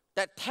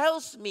that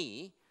tells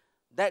me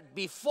that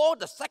before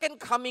the second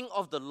coming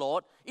of the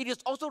Lord, it is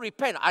also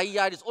repent?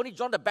 It is only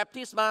John the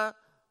Baptist, ma.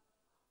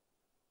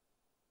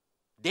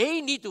 They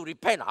need to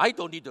repent. I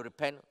don't need to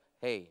repent.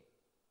 Hey,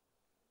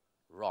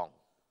 wrong.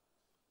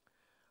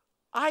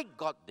 I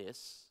got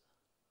this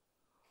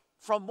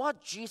from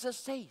what Jesus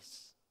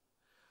says.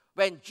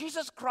 When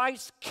Jesus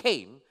Christ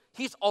came,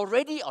 He's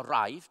already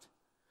arrived.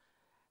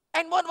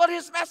 And what was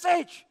His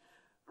message?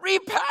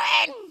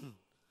 Repent!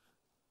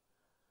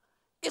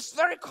 It's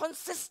very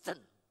consistent.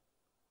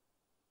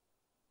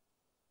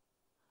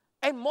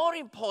 And more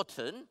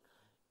important,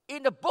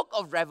 in the book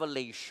of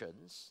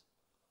Revelations,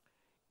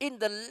 in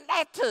the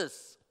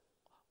letters,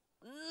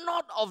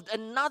 not of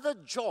another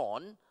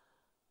John,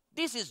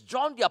 this is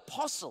John the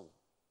Apostle.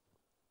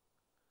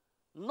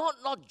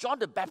 Not John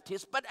the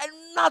Baptist, but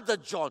another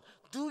John.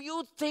 Do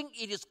you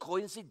think it is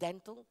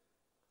coincidental?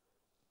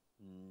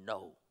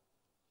 No.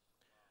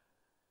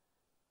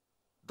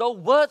 The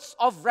words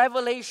of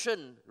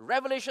Revelation,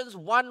 Revelations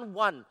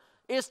 1:1,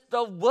 is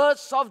the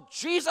words of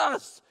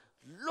Jesus.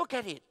 Look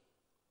at it.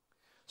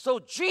 So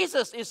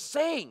Jesus is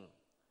saying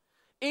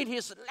in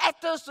His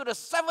letters to the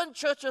 7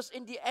 churches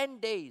in the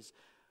end days,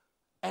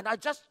 and I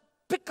just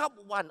pick up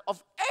one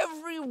of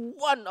every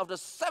one of the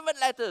 7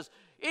 letters,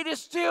 it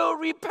is still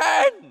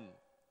repent.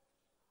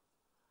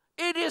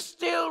 It is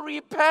still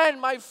repent,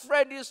 my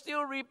friend, it is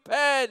still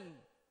repent.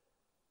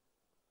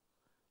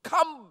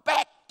 Come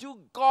back to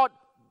God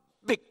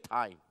big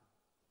time.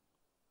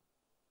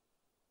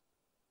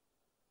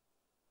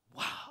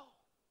 Wow.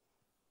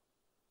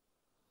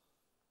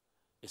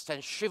 It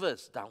sends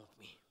shivers down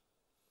me.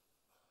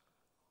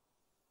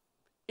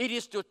 It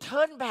is to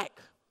turn back.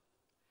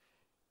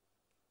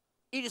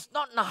 It is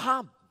not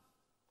naham.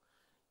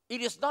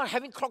 It is not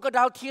having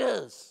crocodile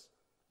tears.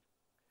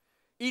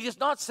 It is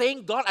not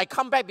saying, God, I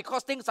come back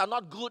because things are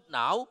not good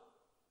now.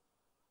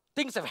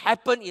 Things have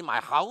happened in my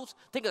house.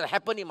 Things have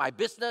happened in my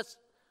business.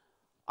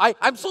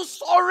 I'm so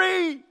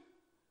sorry.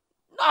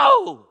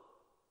 No.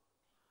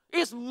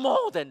 It's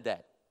more than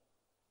that.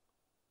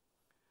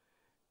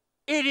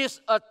 It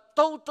is a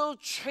total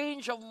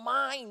change of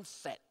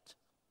mindset.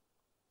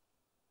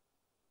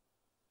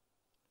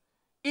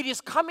 It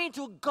is coming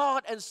to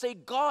God and say,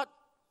 God,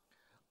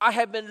 I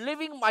have been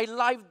living my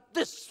life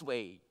this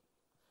way.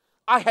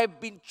 I have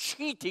been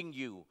cheating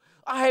you.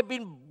 I have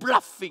been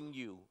bluffing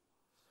you.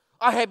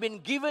 I have been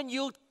giving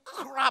you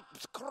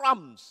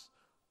crumbs,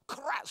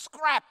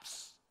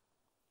 scraps.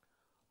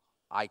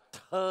 I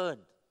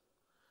turned.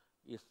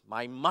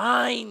 My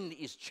mind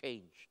is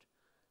changed.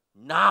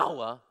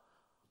 Now,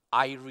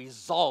 I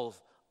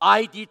resolve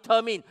I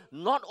determine,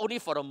 not only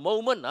for a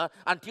moment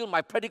until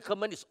my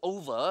predicament is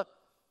over,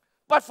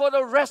 but for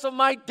the rest of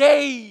my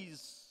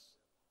days,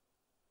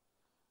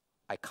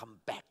 I come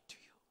back to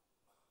you.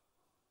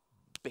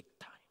 Big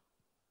time.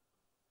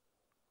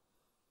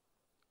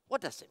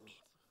 What does it mean?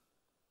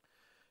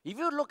 If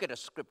you look at the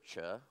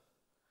scripture,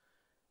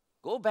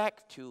 go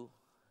back to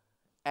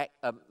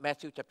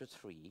Matthew chapter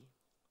 3.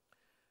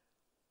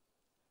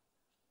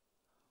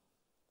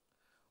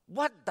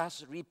 What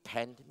does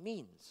repent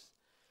means?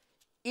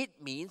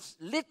 It means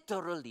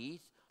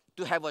literally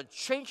to have a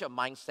change of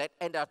mindset,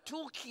 and there are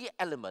two key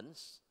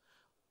elements.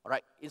 All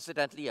right,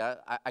 incidentally,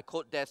 I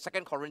quote there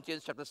 2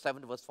 Corinthians chapter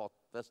 7,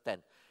 verse 10.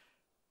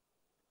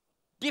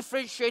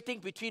 Differentiating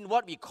between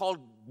what we call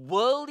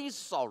worldly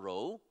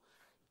sorrow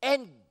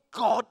and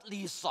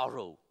godly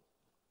sorrow.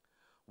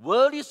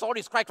 Worldly sorrow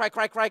is cry, cry,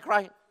 cry, cry,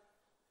 cry.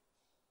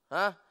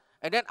 Huh?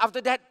 And then after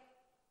that,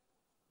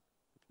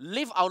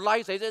 live our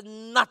lives as if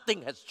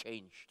nothing has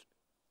changed.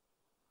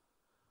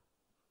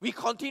 We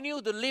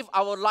continue to live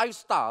our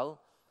lifestyle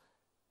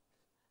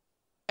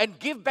and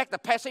give back the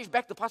passage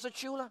back to Pastor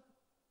Chew.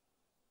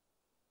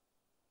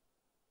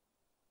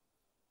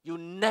 You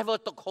never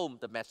took home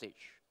the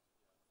message.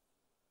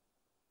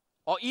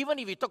 Or even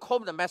if you took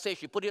home the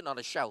message, you put it on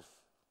the shelf.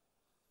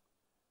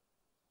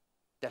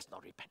 That's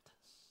not repentance.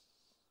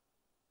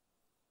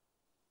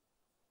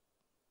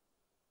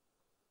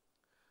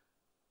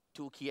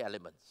 Two key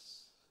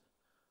elements.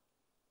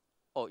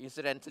 Oh,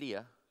 incidentally,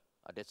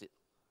 that's it.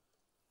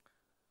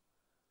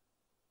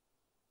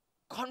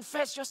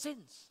 Confess your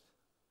sins.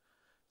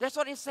 That's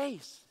what it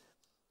says.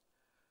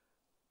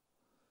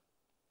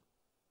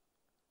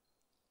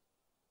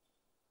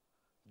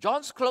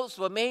 John's clothes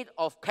were made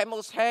of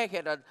camel's hair. He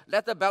had a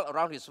leather belt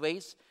around his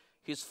waist.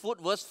 His food,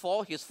 verse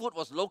 4, his food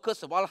was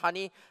locusts and wild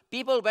honey.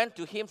 People went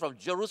to him from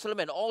Jerusalem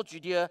and all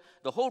Judea,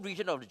 the whole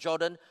region of the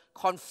Jordan,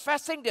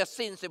 confessing their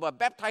sins. They were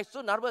baptized. So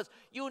in other words,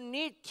 you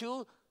need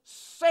to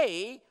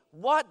say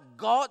what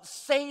God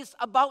says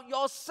about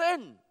your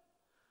sin.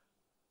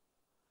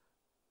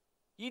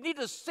 You need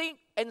to sing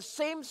and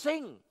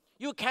sing.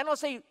 You cannot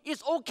say,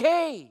 it's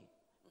okay.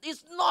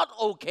 It's not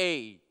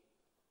okay.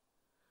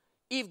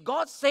 If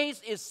God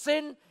says it's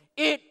sin,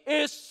 it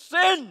is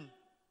sin.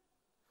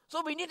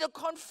 So we need to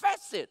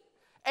confess it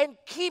and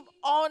keep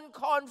on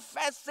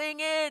confessing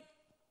it.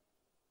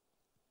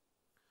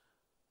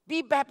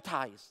 Be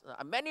baptized.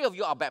 Many of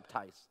you are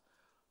baptized.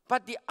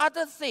 But the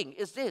other thing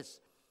is this.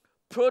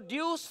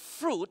 Produce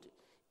fruit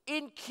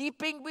in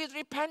keeping with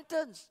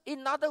repentance.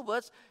 In other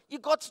words, you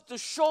got to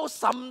show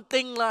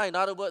something. In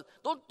other words,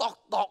 don't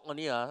talk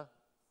only.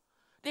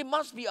 There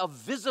must be a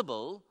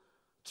visible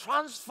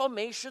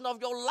transformation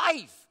of your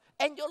life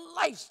and your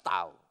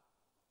lifestyle.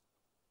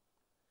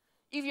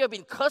 If you have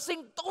been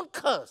cursing, don't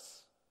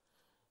curse.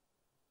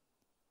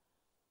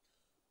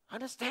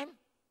 Understand?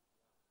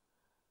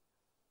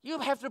 You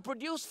have to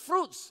produce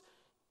fruits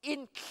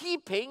in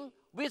keeping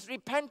with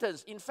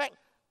repentance. In fact,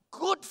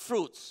 good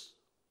fruits,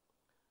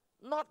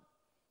 not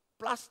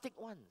plastic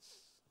ones.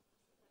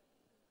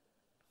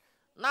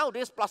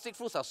 Nowadays, plastic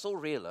fruits are so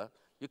real,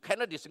 you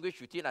cannot distinguish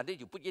between until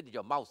you put it in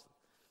your mouth.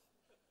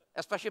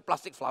 Especially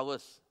plastic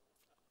flowers.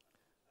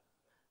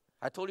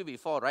 I told you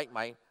before, right?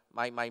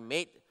 My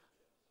mate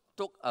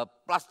took a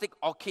plastic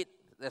orchid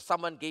that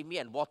someone gave me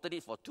and watered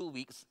it for 2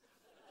 weeks.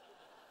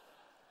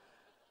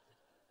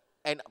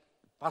 And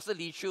Pastor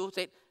Lee Chu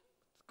said,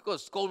 go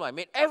scold my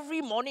mate. Every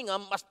morning I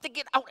must take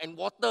it out and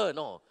water,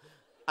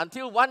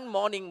 Until one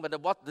morning when the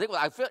water,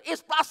 I feel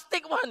it's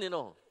plastic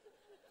one,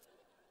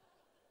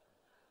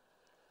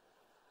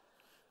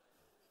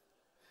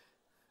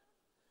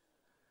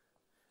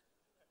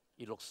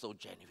 It looks so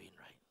genuine,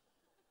 right?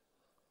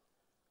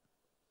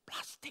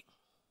 Plastic.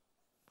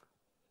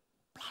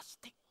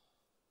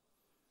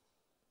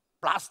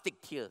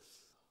 Plastic tears.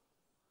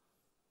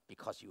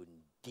 Because you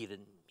didn't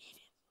mean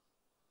it.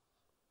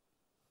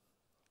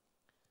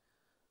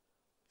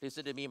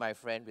 Listen to me, my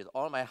friend. With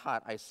all my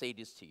heart, I say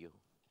this to you.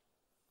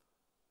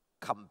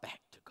 Come back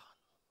to God.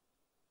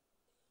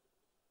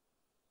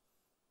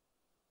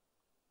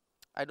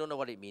 I don't know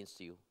what it means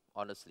to you,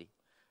 honestly.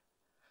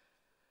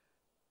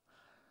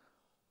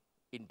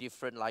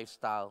 Indifferent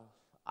lifestyle,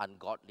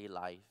 ungodly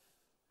life,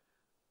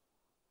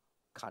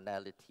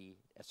 carnality,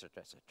 etc.,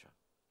 etc.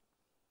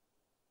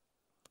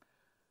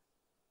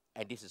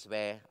 And this is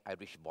where I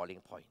reach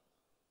boiling point.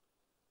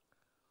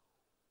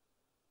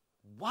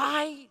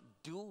 Why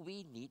do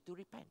we need to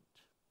repent?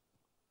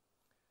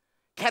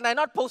 Can I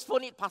not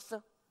postpone it,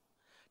 Pastor?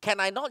 Can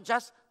I not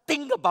just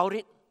think about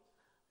it?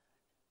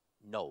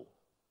 No.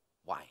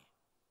 Why?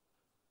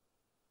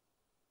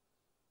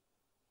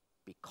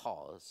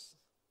 Because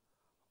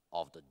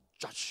of the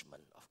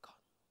judgment of God.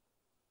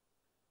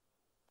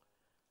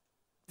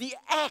 The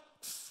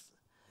axe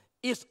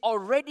is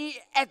already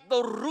at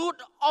the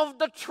root of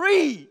the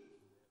tree.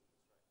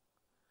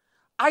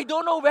 I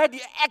don't know where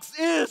the axe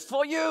is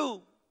for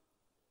you.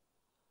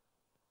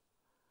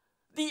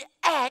 The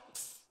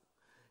axe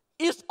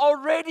is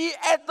already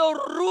at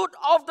the root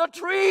of the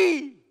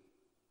tree.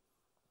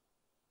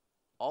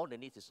 All they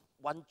need is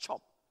one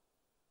chop.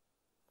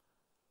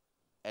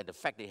 And the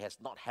fact that it has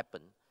not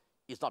happened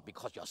is not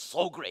because you're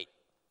so great.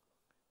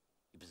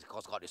 It's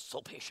because God is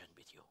so patient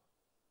with you.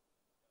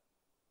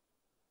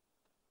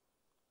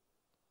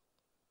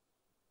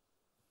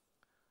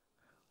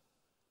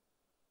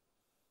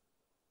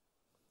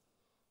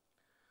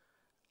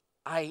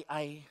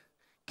 I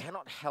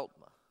cannot help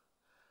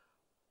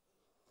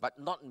but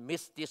not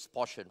miss this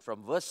portion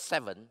from verse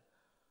 7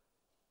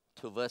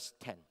 to verse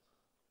 10.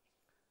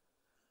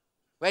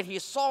 When he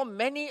saw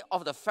many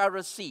of the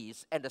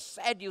Pharisees and the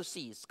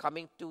Sadducees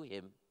coming to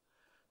him,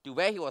 to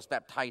where he was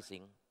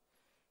baptizing,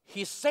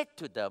 he said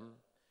to them,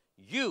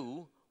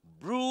 "You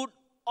brood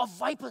of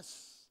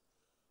vipers."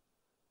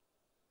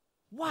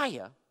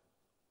 Why?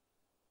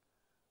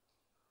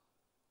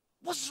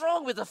 What's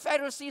wrong with the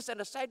Pharisees and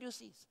the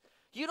Sadducees?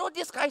 You know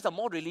these guys are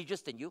more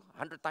religious than you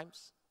 100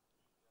 times.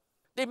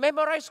 They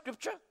memorize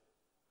scripture.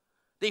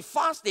 They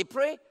fast, they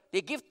pray,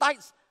 they give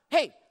tithes.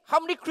 Hey, how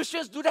many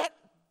Christians do that?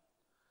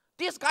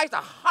 These guys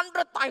are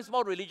 100 times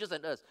more religious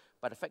than us.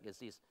 But the fact is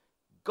this,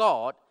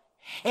 God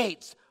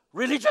hates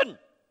religion.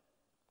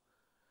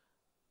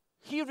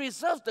 He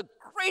reserves the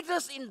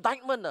greatest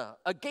indictment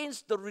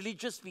against the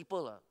religious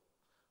people.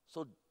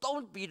 So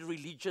don't be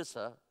religious.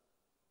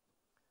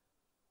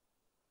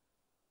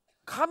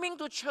 Coming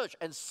to church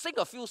and sing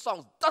a few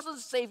songs doesn't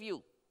save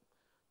you.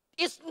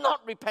 It's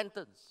not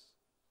repentance.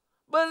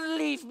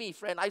 Believe me,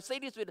 friend, I say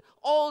this with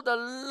all the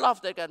love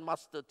that I can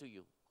muster to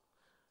you.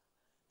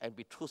 And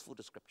be truthful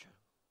to Scripture.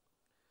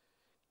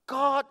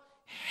 God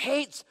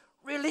hates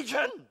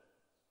religion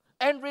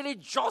and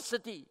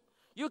religiosity.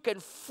 You can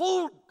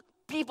fool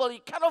people, you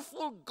cannot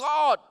fool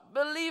God.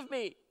 Believe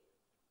me.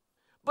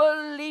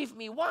 Believe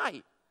me.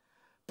 Why?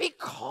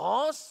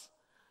 Because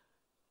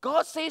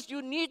God says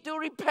you need to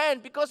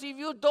repent, because if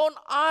you don't,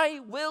 I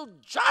will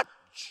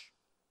judge.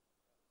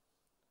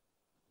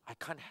 I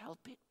can't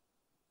help it.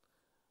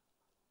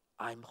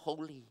 I'm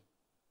holy.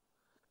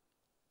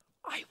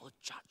 I will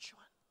judge you.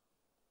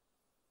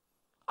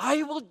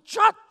 I will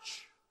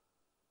judge.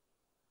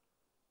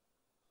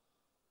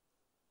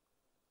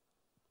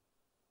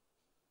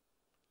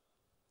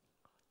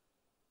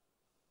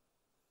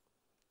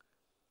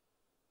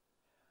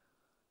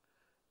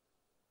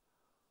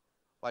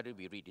 Why don't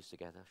we read this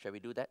together? Shall we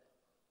do that?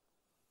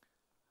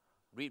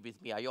 Read with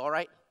me. Are you all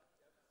right?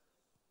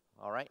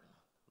 All right.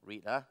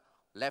 Read,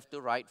 left to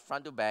right,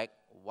 front to back.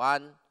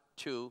 1,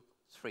 2,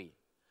 3.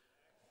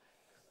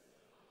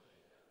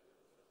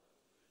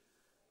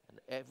 And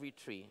every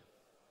tree.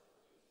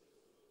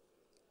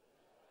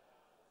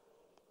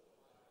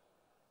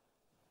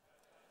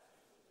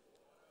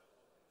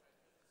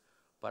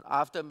 But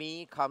after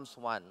me comes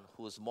one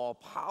who is more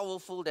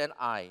powerful than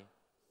I.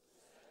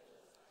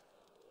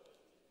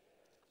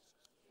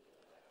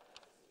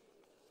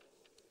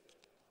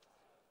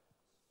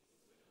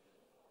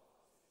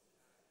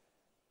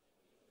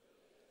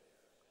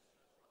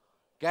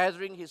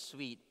 Gathering his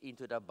wheat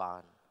into the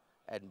barn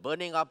and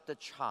burning up the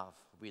chaff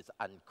with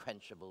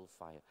unquenchable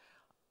fire.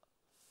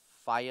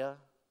 Fire,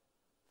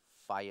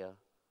 fire,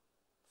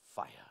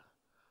 fire.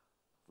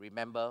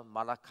 Remember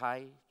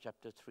Malachi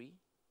chapter 3?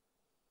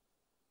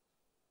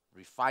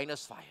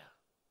 Refiner's fire.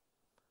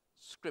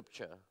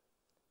 Scripture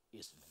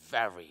is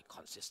very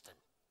consistent.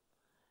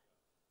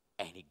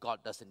 And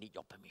God doesn't need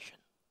your permission.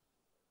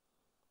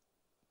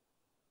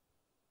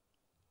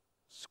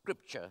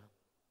 Scripture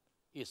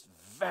is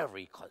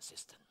very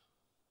consistent.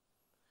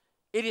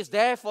 It is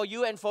there for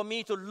you and for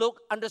me to look,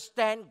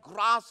 understand,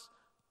 grasp,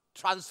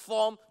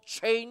 transform,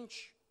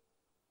 change.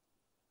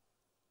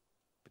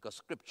 Because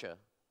Scripture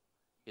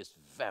is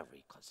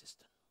very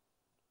consistent.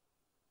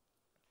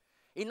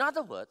 In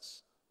other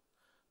words,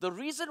 the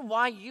reason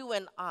why you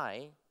and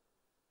I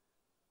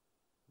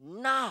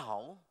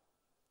now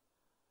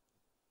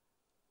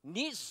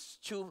needs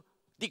to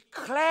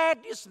declare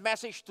this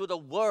message to the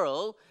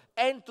world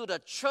and to the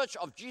Church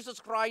of Jesus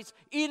Christ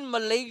in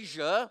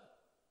Malaysia.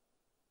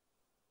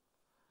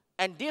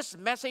 And this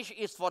message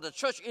is for the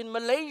church in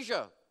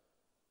Malaysia.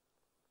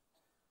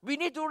 We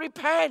need to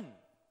repent.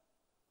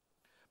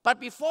 But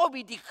before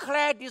we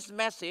declare this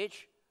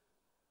message,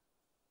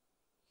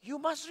 you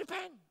must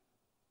repent.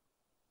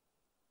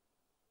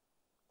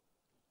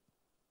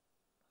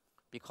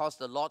 Because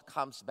the Lord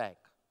comes back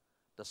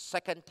the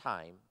second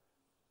time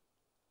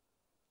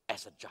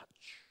as a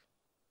judge.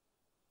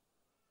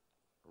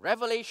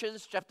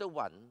 Revelations chapter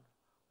 1,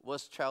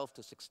 verse 12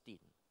 to 16.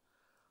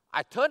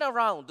 I turned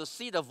around to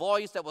see the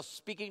voice that was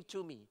speaking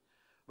to me.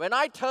 When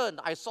I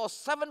turned, I saw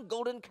 7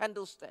 golden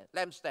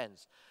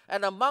lampstands.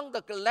 And among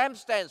the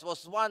lampstands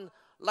was one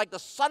like the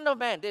Son of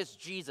Man, this is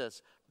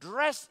Jesus,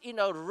 dressed in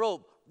a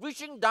robe,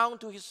 reaching down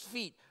to his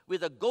feet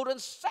with a golden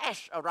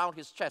sash around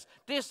his chest.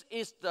 This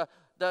is the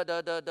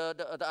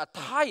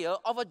attire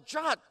of a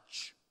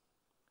judge.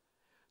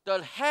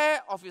 The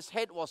hair of his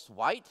head was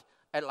white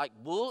and like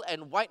wool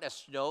and white as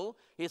snow.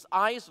 His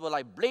eyes were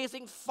like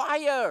blazing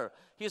fire.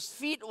 His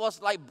feet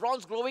was like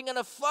bronze glowing in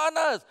a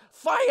furnace.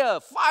 Fire,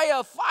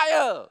 fire,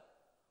 fire.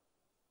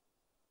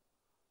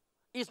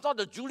 It's not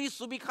the Julie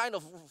Subi kind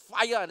of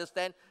fire,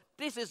 understand?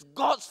 This is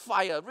God's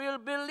fire, real,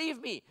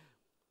 believe me.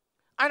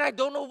 And I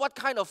don't know what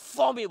kind of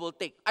form it will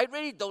take. I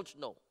really don't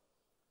know.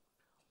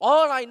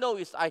 All I know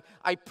is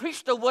I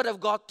preach the word of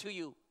God to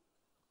you.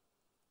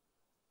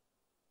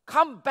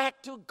 Come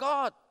back to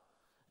God.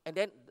 And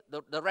then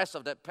the rest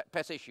of the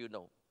passage you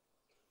know.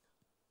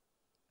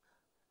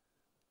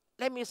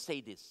 Let me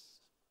say this.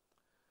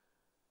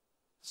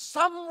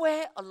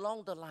 Somewhere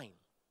along the line,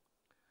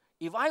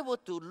 if I were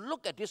to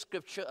look at this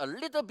scripture a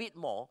little bit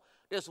more,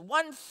 there's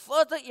one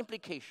further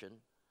implication.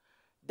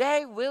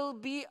 There will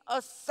be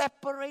a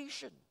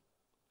separation.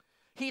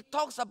 He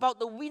talks about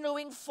the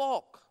winnowing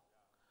fork.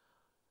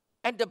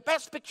 And the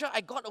best picture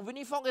I got of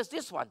winnowing fork is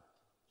this one.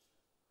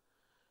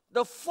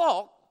 The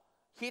fork,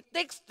 he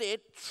takes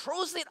it,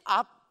 throws it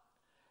up,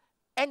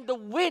 and the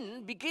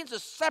wind begins to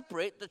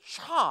separate the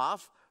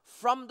chaff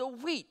from the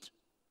wheat.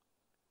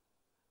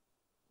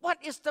 What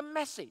is the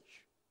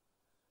message?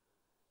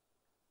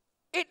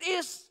 It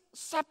is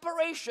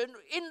separation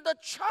in the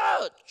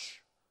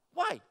church.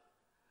 Why?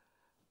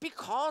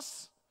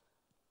 Because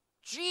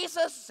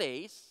Jesus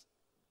says,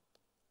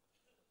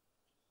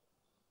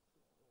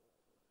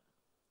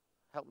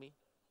 help me.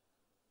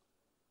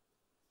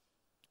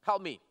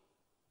 Help me.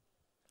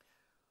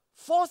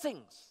 4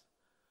 things.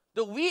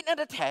 The wheat and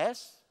the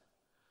tares,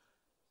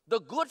 the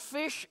good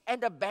fish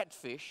and the bad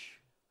fish,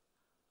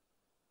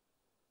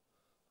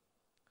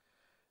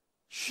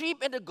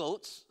 sheep and the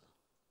goats,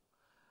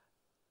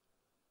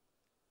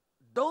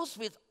 those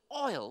with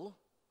oil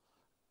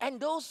and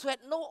those who had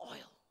no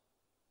oil.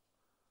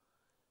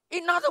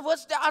 In other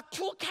words, there are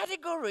 2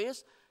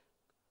 categories,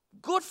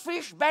 good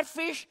fish, bad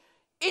fish,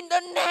 in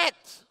the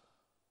net.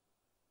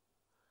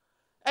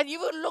 And you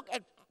will look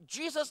at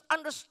Jesus'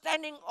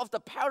 understanding of the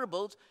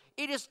parables,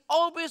 it is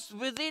always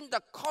within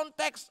the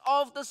context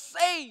of the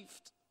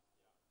saved.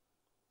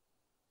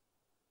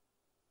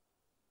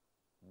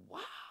 Wow.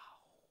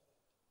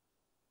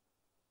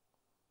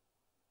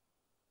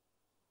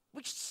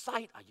 Which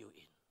side are you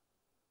in?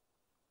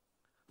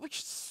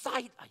 Which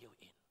side are you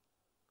in?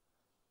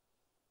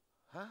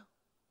 Huh?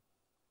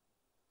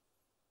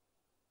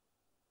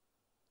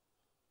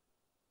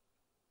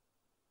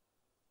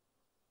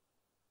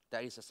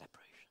 There is a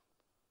separation.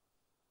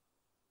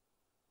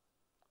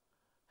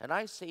 And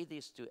I say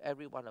this to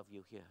every one of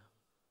you here.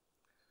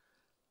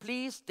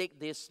 Please take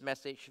this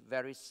message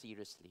very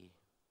seriously.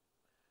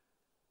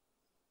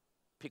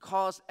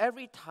 Because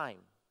every time,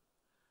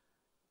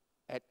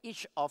 at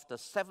each of the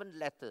 7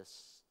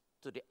 letters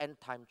to the end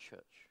time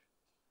church,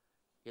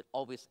 it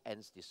always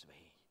ends this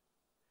way.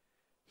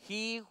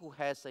 He who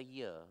has a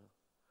ear,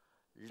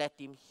 let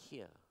him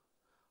hear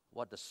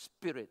what the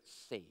Spirit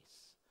says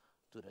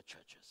to the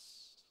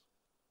churches.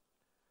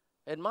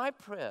 And my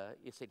prayer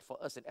is that for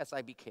us in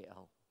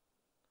SIBKL,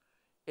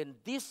 in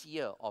this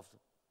year of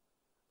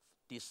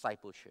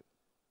discipleship,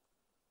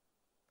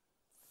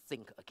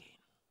 think again.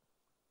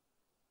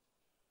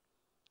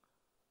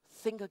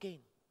 Think again.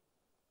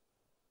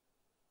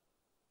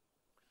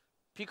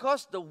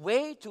 Because the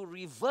way to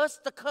reverse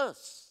the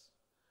curse,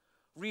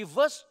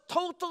 reverse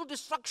total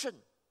destruction,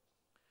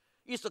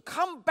 is to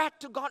come back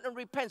to God and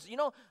repent. You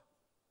know,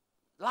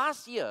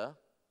 last year,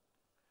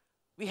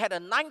 we had a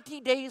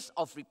 90 days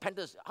of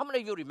repentance. How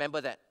many of you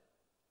remember that?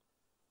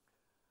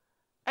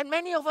 And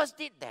many of us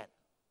did that.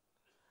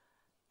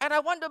 And I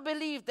want to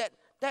believe that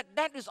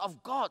is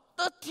of God.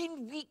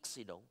 13 weeks,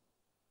 you know.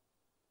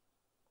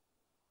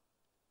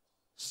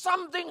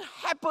 Something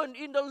happened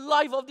in the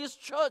life of this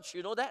church,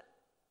 you know that?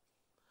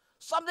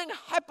 Something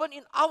happened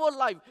in our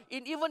life,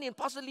 even in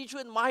Pastor Lee Chu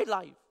and my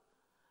life.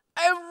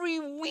 Every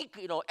week,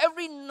 you know,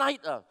 every night,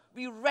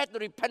 we read the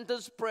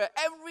repentance prayer.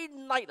 Every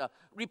night,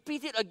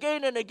 repeat it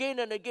again and again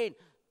and again.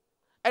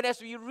 And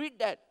as we read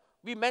that,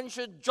 we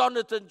mentioned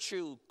Jonathan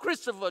Chu,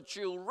 Christopher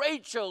Chu,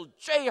 Rachel,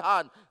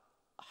 Jehan.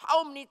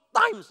 How many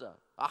times?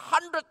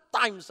 100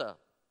 times.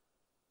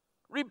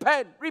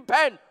 Repent,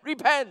 repent,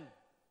 repent.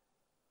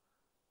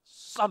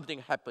 Something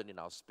happened in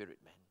our spirit,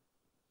 man.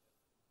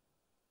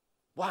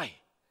 Why?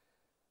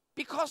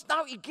 Because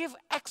now it gives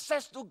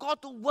access to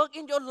God to work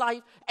in your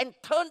life and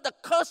turn the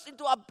curse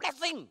into a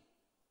blessing.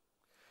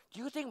 Do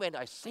you think when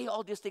I say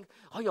all these things,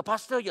 oh, your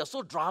pastor, you're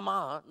so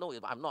drama? Huh? No,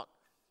 I'm not.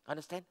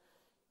 Understand?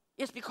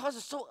 It's because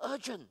it's so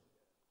urgent.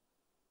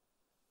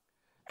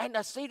 And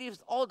I say this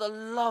with all the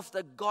love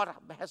that God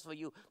has for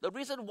you. The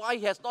reason why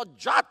He has not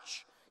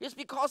judged is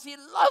because He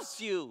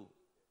loves you.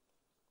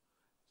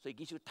 So He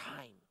gives you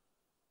time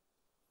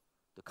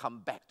to come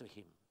back to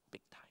Him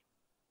big time.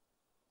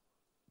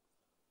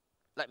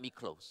 Let me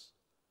close.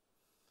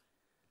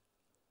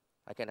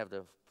 I can have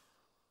the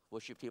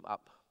worship team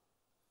up.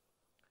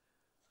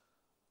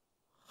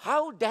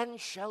 How then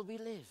shall we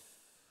live?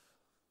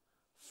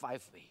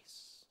 5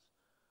 ways.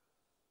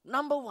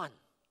 Number 1,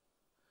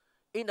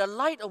 in the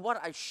light of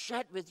what I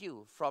shared with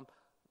you from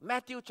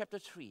Matthew chapter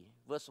 3,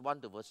 verse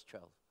 1 to verse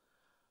 12,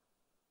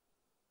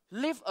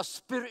 live a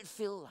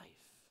spirit-filled life.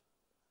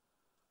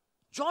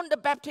 John the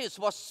Baptist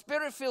was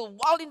spirit-filled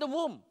while in the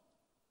womb.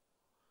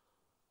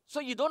 So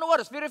you don't know what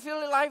a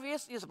spirit-filled life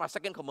is? This is my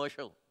second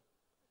commercial.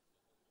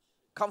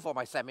 Come for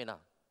my seminar.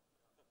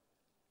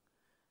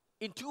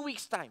 In 2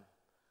 weeks' time,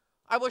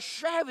 I will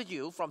share with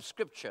you from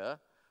Scripture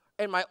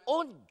and my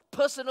own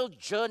personal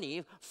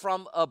journey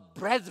from a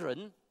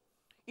brethren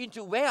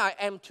into where I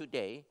am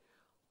today,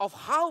 of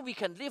how we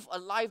can live a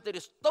life that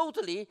is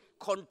totally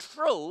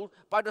controlled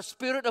by the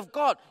Spirit of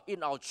God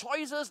in our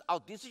choices, our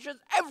decisions,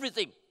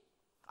 everything.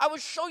 I will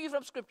show you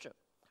from Scripture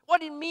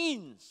what it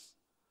means.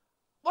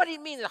 What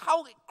it means and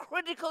how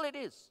critical it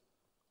is.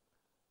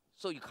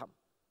 So you come.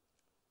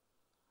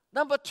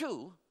 Number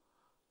two,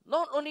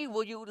 not only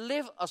will you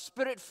live a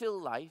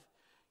Spirit-filled life,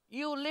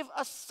 you live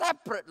a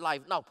separate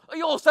life. Now,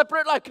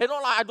 separate life,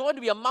 cannot lie. I don't want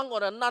to be a monk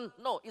or a nun.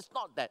 No, it's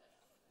not that.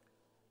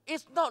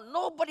 It's not.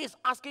 Nobody is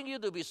asking you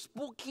to be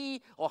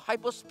spooky or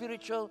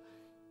hyper-spiritual.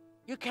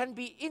 You can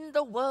be in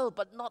the world,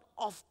 but not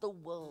of the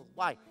world.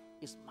 Why?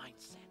 It's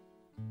mindset.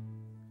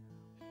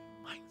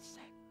 Mindset.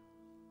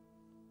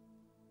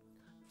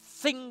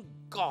 Think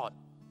God.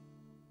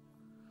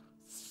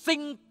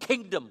 Think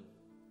kingdom.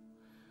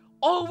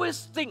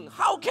 Always think,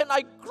 how can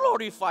I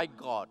glorify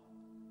God?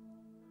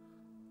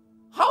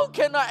 How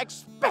can I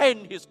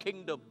expand His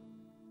kingdom?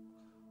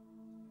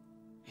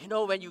 You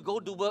know, when you go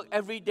to work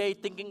every day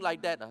thinking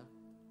like that,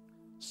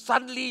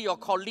 suddenly your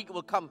colleague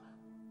will come,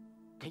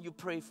 can you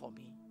pray for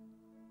me?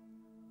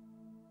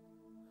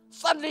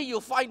 Suddenly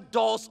you find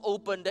doors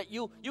open that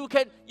you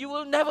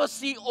will never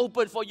see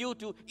open for you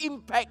to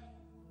impact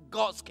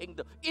God's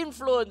kingdom.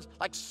 Influence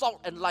like salt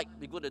and light.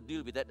 We're going to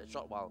deal with that in a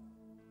short while.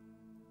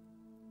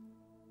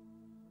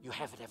 You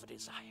have a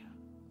desire.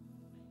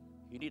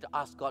 You need to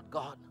ask God,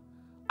 God,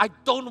 I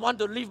don't want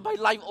to live my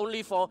life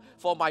only for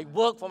my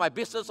work, for my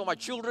business, for my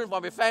children, for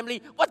my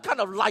family. What kind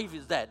of life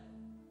is that?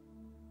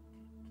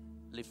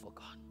 Live for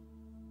God.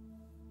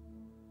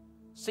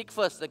 Seek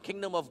first the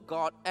kingdom of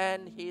God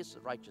and His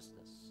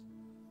righteousness.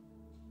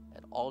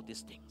 And all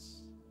these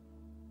things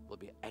will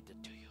be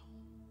added to you.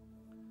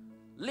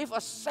 Live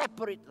a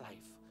separate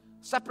life.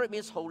 Separate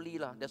means holy.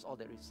 That's all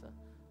there is.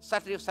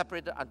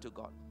 Separated unto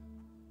God.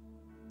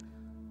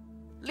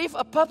 Live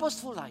a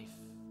purposeful life.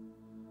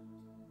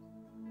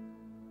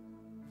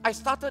 I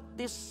started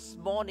this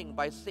morning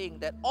by saying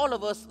that all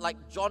of us,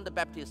 like John the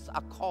Baptist,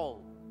 are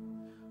called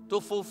to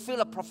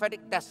fulfill a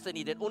prophetic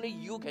destiny that only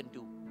you can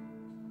do.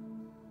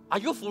 Are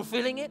you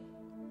fulfilling it?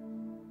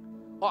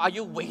 Or are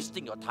you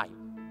wasting your time?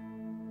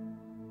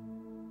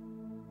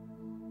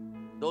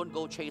 Don't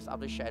go chase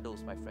after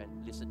shadows, my friend.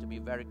 Listen to me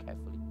very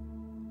carefully.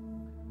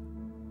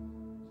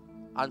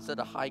 Answer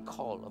the high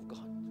call of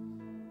God.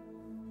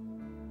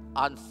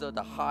 Answer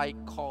the high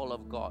call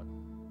of God.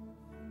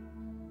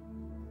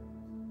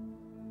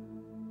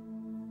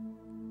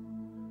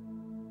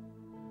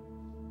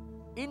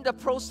 In the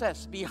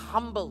process, be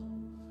humble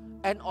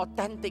and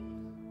authentic,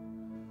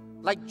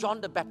 like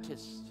John the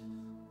Baptist.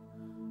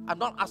 I'm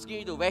not asking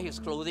you to wear his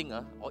clothing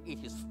or eat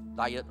his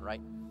diet,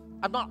 right?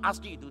 I'm not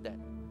asking you to do that.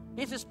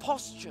 It's his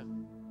posture.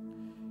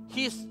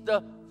 He's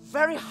the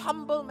very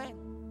humble man.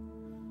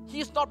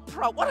 He's not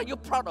proud. What are you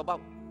proud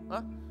about?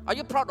 Are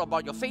you proud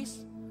about your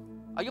face?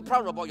 Are you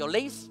proud about your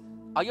lace?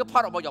 Are you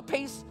proud about your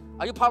pace?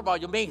 Are you proud about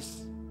your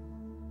mace?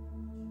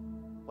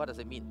 What does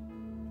it mean?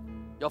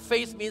 Your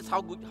face means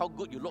how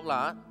good you look.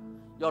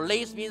 Your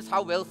lace means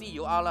how wealthy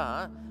you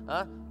are.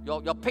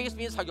 Your pace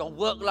means how your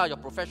work, your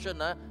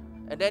profession.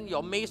 And then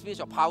your mace means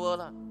your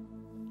power.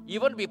 You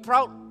want to be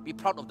proud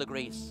of the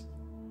grace.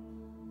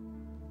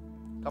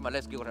 Come on,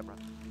 let's give it a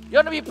brother. You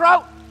want to be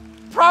proud?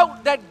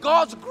 Proud that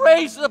God's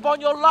grace is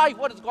upon your life.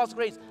 What is God's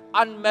grace?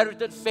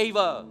 Unmerited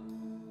favor.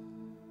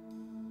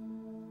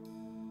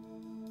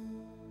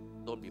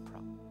 Don't be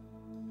proud.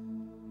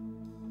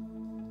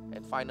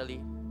 And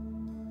finally,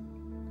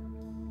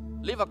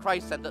 live a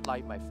Christ-centered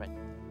life, my friend.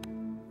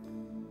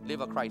 Live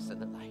a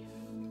Christ-centered life.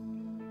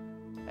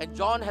 And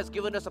John has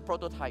given us a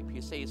prototype. He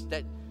says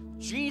that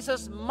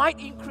Jesus might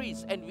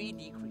increase and we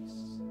decrease.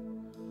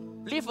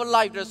 Live a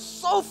life that's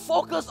so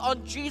focused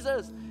on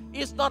Jesus.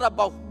 It's not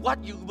about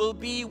what you will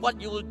be, what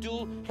you will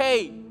do.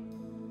 Hey,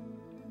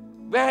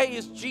 where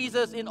is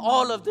Jesus in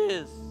all of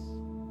this?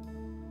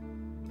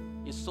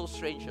 It's so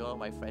strange,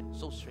 my friend,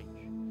 so strange.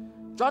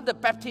 John the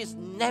Baptist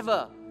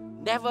never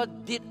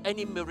did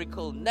any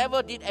miracle,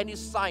 never did any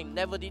sign,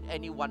 never did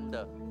any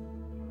wonder.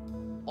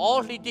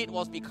 All he did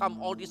was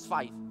become all these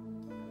five.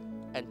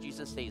 And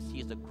Jesus says he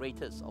is the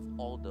greatest of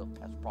all the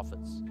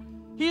prophets.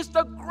 He's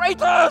the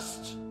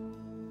greatest!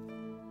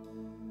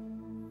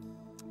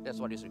 That's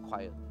what is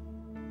required.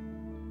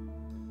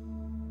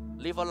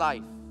 Live a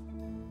life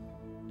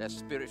that's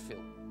Spirit-filled.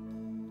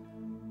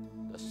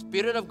 The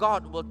Spirit of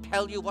God will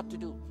tell you what to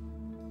do.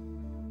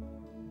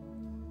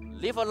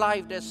 Live a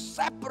life that's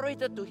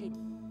separated to Him.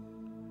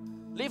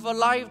 Live a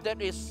life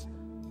that is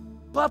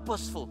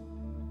purposeful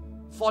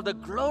for the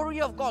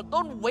glory of God.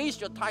 Don't waste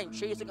your time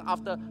chasing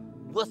after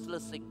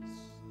worthless things.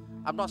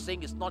 I'm not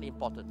saying it's not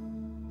important.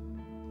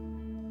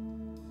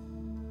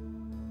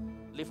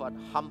 Live a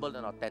humble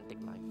and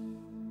authentic life.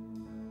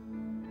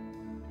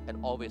 And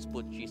always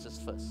put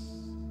Jesus first.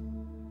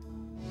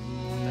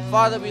 That's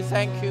Father, we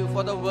thank you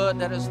for the word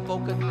that is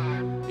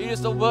spoken. It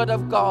is the word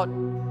of God.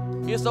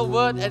 It is the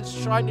word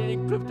enshrined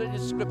and encrypted in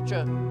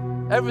Scripture.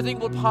 Everything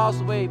will pass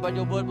away, but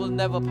your word will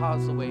never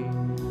pass away.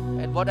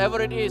 And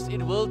whatever it is,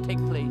 it will take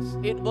place.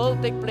 It will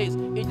take place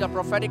in the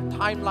prophetic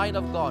timeline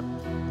of God.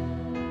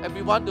 And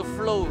we want to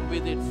flow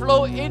with it,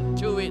 flow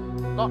into it,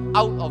 not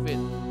out of it.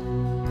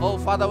 Oh,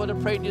 Father, I want to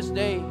pray this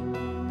day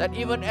that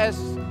even as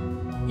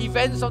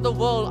events of the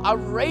world are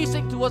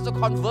racing towards the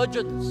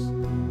convergence,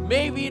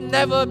 may we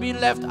never be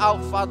left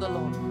out, Father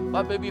Lord,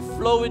 but may we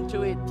flow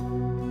into it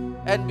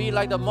and be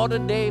like the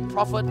modern day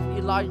prophet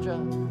Elijah.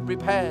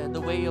 Prepare the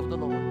way of the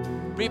Lord.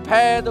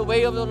 Prepare the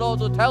way of the Lord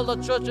to tell the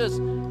churches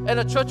and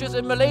the churches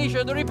in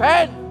Malaysia to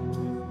repent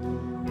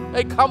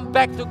and come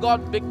back to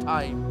God big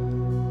time.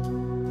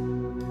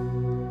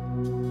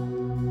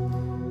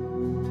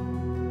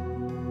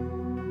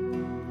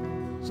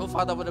 So,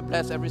 Father, I want to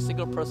bless every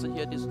single person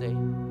here this day,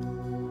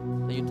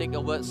 that you take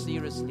your word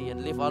seriously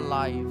and live our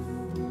life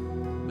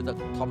with a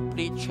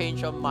complete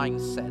change of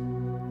mindset.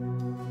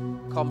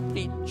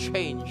 Complete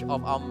change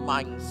of our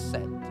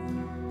mindset.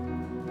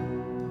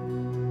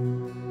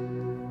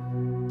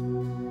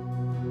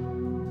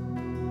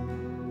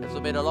 And so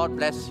may the Lord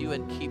bless you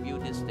and keep you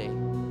this day.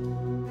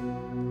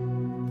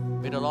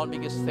 May the Lord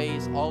make His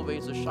face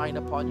always to shine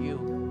upon you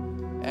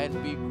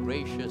and be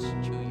gracious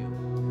to you.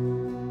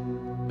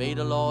 May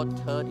the Lord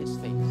turn His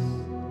face,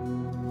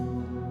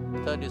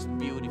 turn His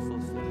beautiful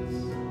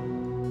face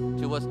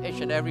towards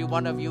each and every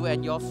one of you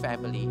and your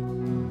family,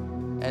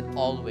 and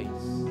always,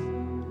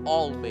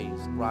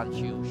 always grant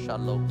you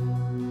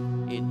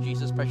shalom. In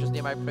Jesus' precious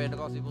name I pray, and the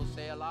gospel will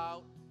say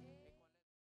aloud.